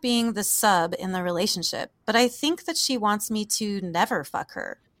fine with being the sub in the relationship, but I think that she wants me to never fuck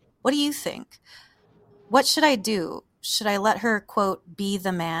her. What do you think? What should I do? Should I let her, quote, be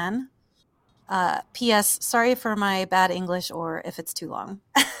the man? P.S. Sorry for my bad English or if it's too long.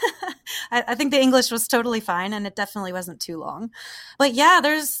 I think the English was totally fine and it definitely wasn't too long. But yeah,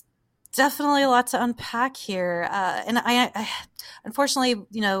 there's definitely a lot to unpack here. And I unfortunately,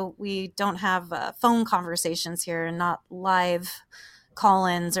 we don't have phone conversations here and not live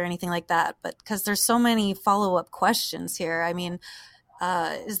call-ins or anything like that. But because there's so many follow-up questions here, I mean,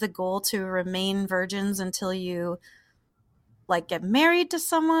 is the goal to remain virgins until you like get married to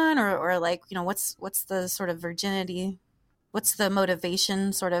someone, or like, what's the sort of virginity, what's the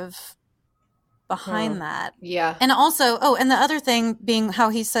motivation sort of Hmm. behind that? Yeah. And also, oh, and the other thing being how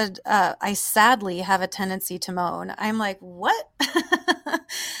he said, I sadly have a tendency to moan. I'm like, what?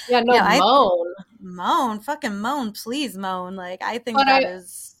 Yeah, no, Yeah, I moan. moan, fucking moan, please moan. Like, I think But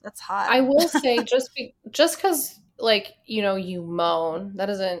that's hot. I will say just because like, you moan, that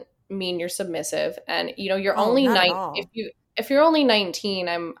doesn't mean you're submissive. And you're Oh, only not at nine all. if you're only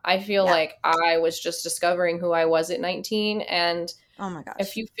 19, I feel Yeah. like I was just discovering who I was at 19. And Oh my gosh.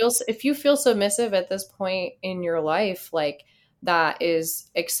 if you feel submissive at this point in your life, like that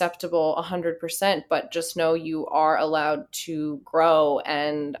is acceptable 100%, but just know you are allowed to grow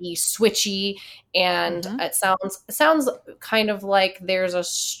and be switchy. And Mm-hmm. it sounds kind of like there's a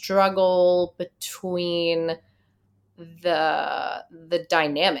struggle between the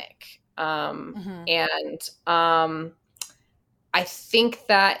dynamic. Mm-hmm. And I think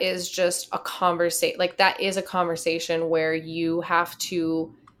that is just a conversation, like that is a conversation where you have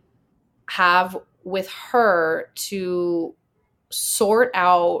to have with her to sort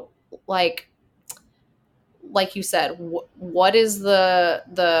out, like you said, what is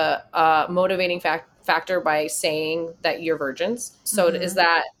the motivating factor by saying that you're virgins? So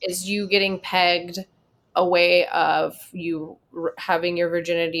Mm-hmm. is you getting pegged a way of you having your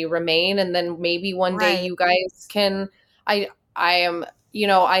virginity remain, and then maybe one day Right. you guys can. I am,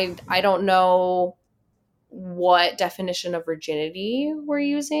 I don't know what definition of virginity we're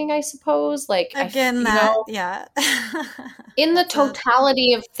using, I suppose. Like Again, that, yeah. in the That's a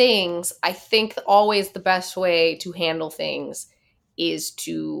totality of things, I think always the best way to handle things is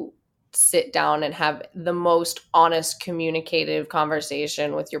to sit down and have the most honest communicative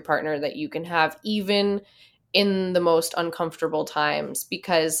conversation with your partner that you can have, even in the most uncomfortable times,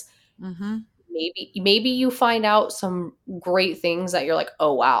 because mhm. maybe you find out some great things that you're like,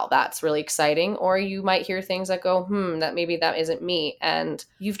 oh wow, that's really exciting, or you might hear things that go, that maybe that isn't me, and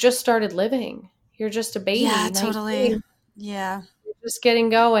you've just started living. You're just a Yeah, baby, totally. 19. Yeah. You're just getting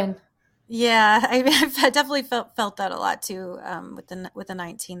going. Yeah, I've definitely felt that a lot too, with the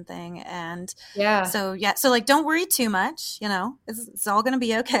 19 thing, and Yeah, so yeah, so like, don't worry too much. It's all gonna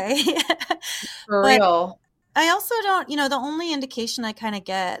be okay. for But real. I also don't, the only indication I kind of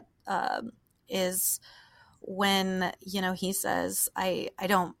get is when he says, I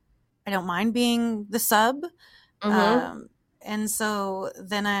don't mind being the sub. Mm-hmm. Um, and so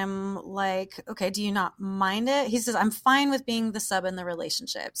then I'm like, okay, do you not mind it? He says, I'm fine with being the sub in the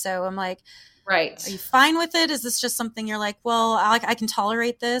relationship. So I'm like, are you Right. fine with it? Is this just something you're like, well, I can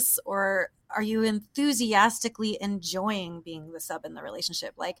tolerate this? Or are you enthusiastically enjoying being the sub in the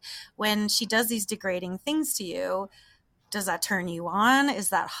relationship? Like when she does these degrading things to you, does that turn you on? Is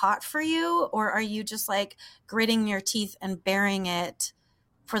that hot for you? Or are you just like gritting your teeth and bearing it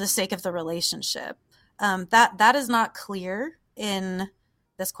for the sake of the relationship? That is not clear in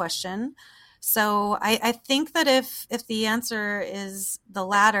this question. So I think that if the answer is the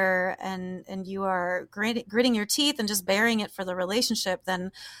latter, and you are gritting your teeth and just bearing it for the relationship,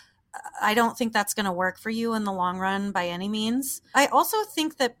 then I don't think that's going to work for you in the long run by any means. I also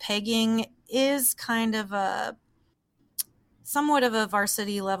think that pegging is kind of a somewhat of a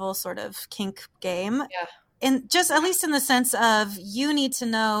varsity level sort of kink game. Yeah. And just at least in the sense of you need to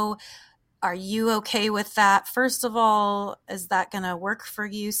know, are you okay with that? First of all, is that going to work for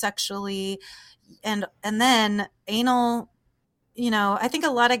you sexually? And then anal, I think a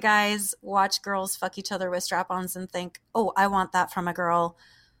lot of guys watch girls fuck each other with strap-ons and think, oh, I want that from a girl.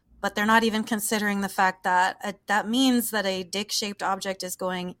 But they're not even considering the fact that that means that a dick-shaped object is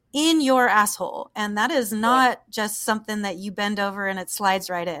going in your asshole. And that is not just something that you bend over and it slides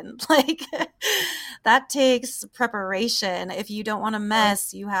right in. Like that takes preparation. If you don't want to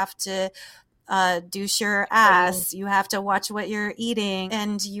mess, you have to douche your ass. You have to watch what you're eating.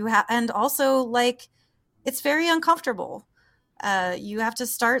 And also like, it's very uncomfortable. You have to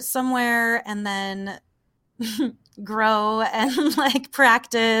start somewhere and then grow and like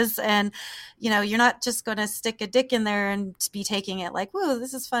practice, and you're not just going to stick a dick in there and be taking it like, whoa,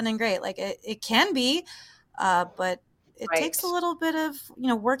 this is fun and great. Like it can be, but it takes a little bit of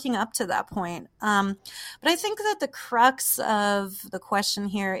working up to that point. But I think that the crux of the question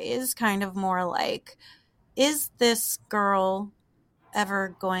here is kind of more like, is this girl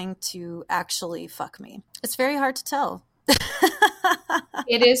ever going to actually fuck me? It's very hard to tell.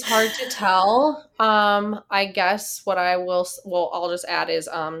 It is hard to tell. I guess what I'll just add is,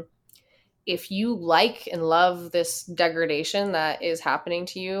 if you like and love this degradation that is happening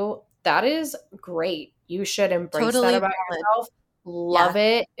to you, that is great. You should embrace that about yourself. Love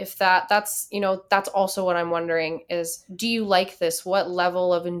it. If that's also what I'm wondering is, do you like this? What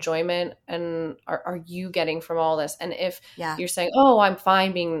level of enjoyment and are you getting from all this? And if you're saying, oh, I'm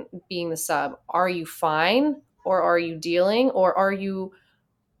fine being the sub, are you fine? Or are you dealing? Or are you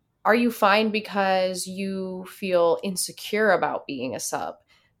fine because you feel insecure about being a sub?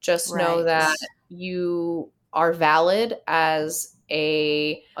 Just know that you are valid as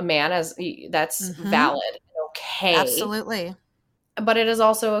a man, as that's valid and okay. Absolutely. But it is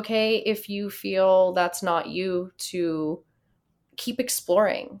also okay if you feel that's not you, to keep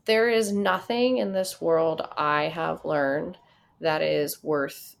exploring. There is nothing in this world I have learned that is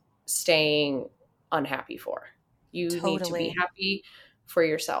worth staying unhappy for. You need to be happy for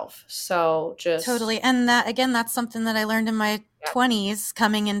yourself. So just and that, again, that's something that I learned in my 20s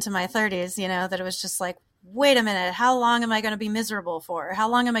coming into my 30s, that it was just like, wait a minute, how long am I going to be miserable for? How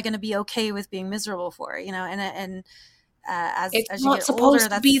long am I going to be okay with being miserable for? As it's as not you get supposed older, to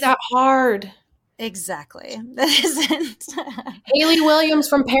that's be that hard. Exactly. That isn't. Hayley Williams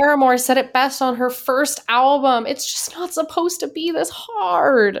from Paramore said it best on her first album. It's just not supposed to be this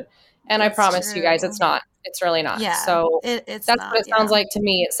hard. And I promise you guys, it's not. It's really not. Yeah, so it's that's not, what it sounds like to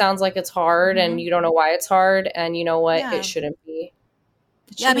me. It sounds like it's hard, and you don't know why it's hard. And you know what? It shouldn't be.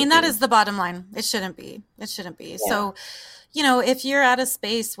 I mean, that is the bottom line. It shouldn't be. It shouldn't be. Yeah. So, if you're at a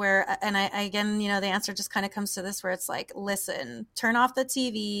space where, and I again, the answer just kind of comes to this, where it's like, listen, turn off the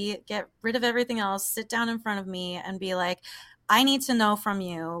TV, get rid of everything else, sit down in front of me and be like, I need to know from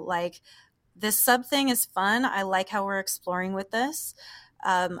you, like, this sub thing is fun. I like how we're exploring with this.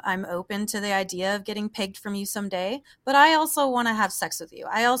 I'm open to the idea of getting pegged from you someday, but I also want to have sex with you.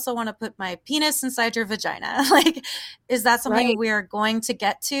 I also want to put my penis inside your vagina. Like, is that something we are going to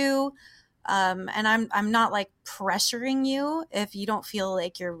get to? And I'm not like pressuring you if you don't feel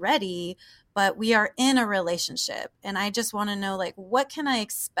like you're ready, but we are in a relationship, and I just want to know, like, what can I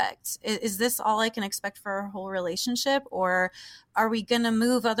expect? Is this all I can expect for our whole relationship, or are we going to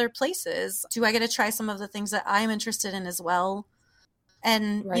move other places? Do I get to try some of the things that I'm interested in as well?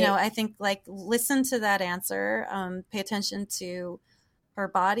 And, I think, like, listen to that answer, pay attention to her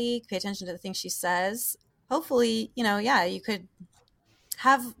body, pay attention to the things she says. Hopefully, you could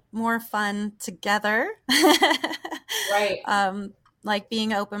have more fun together. Like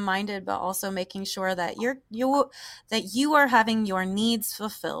being open-minded, but also making sure that you are having your needs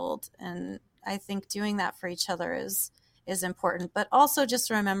fulfilled. And I think doing that for each other is important. But also just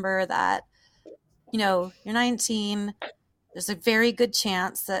remember that, you're 19. There's a very good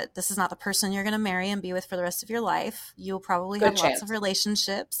chance that this is not the person you're going to marry and be with for the rest of your life. You'll probably have lots of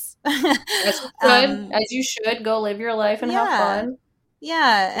relationships. As you should. Go live your life and have fun.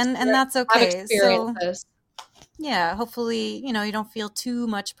 Yeah, and that's Have okay. So experiences. yeah, hopefully, you don't feel too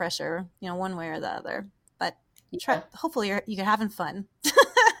much pressure, one way or the other. But Yeah, hopefully you're having fun.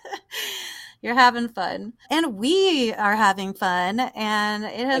 You're having fun. And we are having fun. And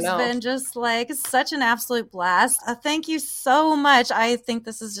it I has know. been just like such an absolute blast. Thank you so much. I think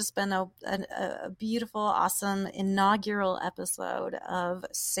this has just been a beautiful, awesome inaugural episode of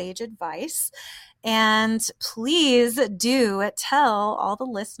Sage Advice. And please do tell all the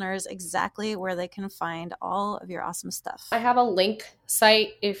listeners exactly where they can find all of your awesome stuff. I have a link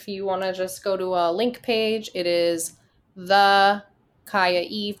site if you want to just go to a link page. It is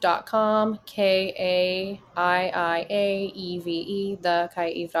thekaiiaeve.com, KAIIAEVE,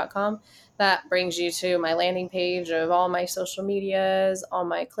 thekaiiaeve.com. That brings you to my landing page of all my social medias, all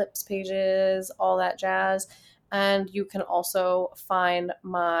my clips pages, all that jazz. And you can also find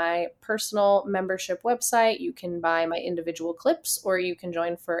my personal membership website. You can buy my individual clips, or you can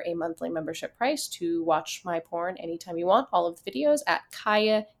join for a monthly membership price to watch my porn anytime you want. All of the videos at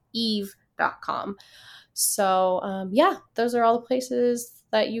KaiiaEve.com. So, yeah, those are all the places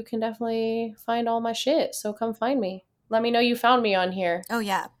that you can definitely find all my shit. So come find me. Let me know you found me on here. Oh,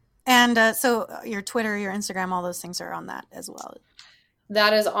 yeah. And so your Twitter, your Instagram, all those things are on that as well.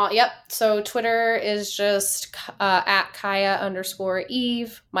 That is all. Yep. So Twitter is just at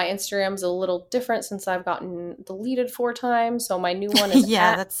Kaiia_Eve. My Instagram's a little different since I've gotten deleted 4 times. So my new one is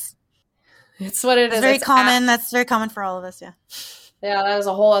it's what it is. Very common. That's very common for all of us. Yeah. Yeah, that is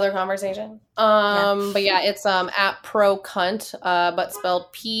a whole other conversation. But yeah, it's at pro cunt, but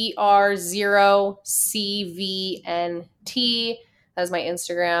spelled PR0CVNT. That's my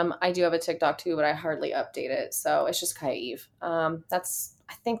Instagram. I do have a TikTok too, but I hardly update it. So it's just Kaiia Eve. I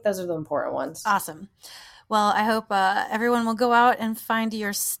think those are the important ones. Awesome. Well, I hope everyone will go out and find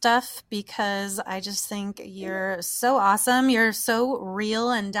your stuff, because I just think you're so awesome. You're so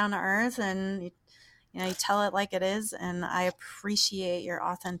real and down to earth, and you tell it like it is. And I appreciate your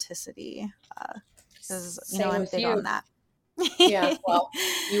authenticity, because I'm big on that. Yeah, well,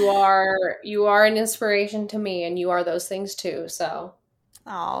 you are an inspiration to me, and you are those things too. So,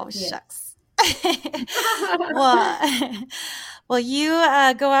 oh, shucks. Well, you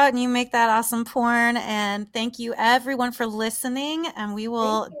go out and you make that awesome porn, and thank you everyone for listening. And we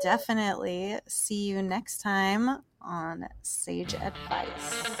will definitely see you next time on Sage Advice.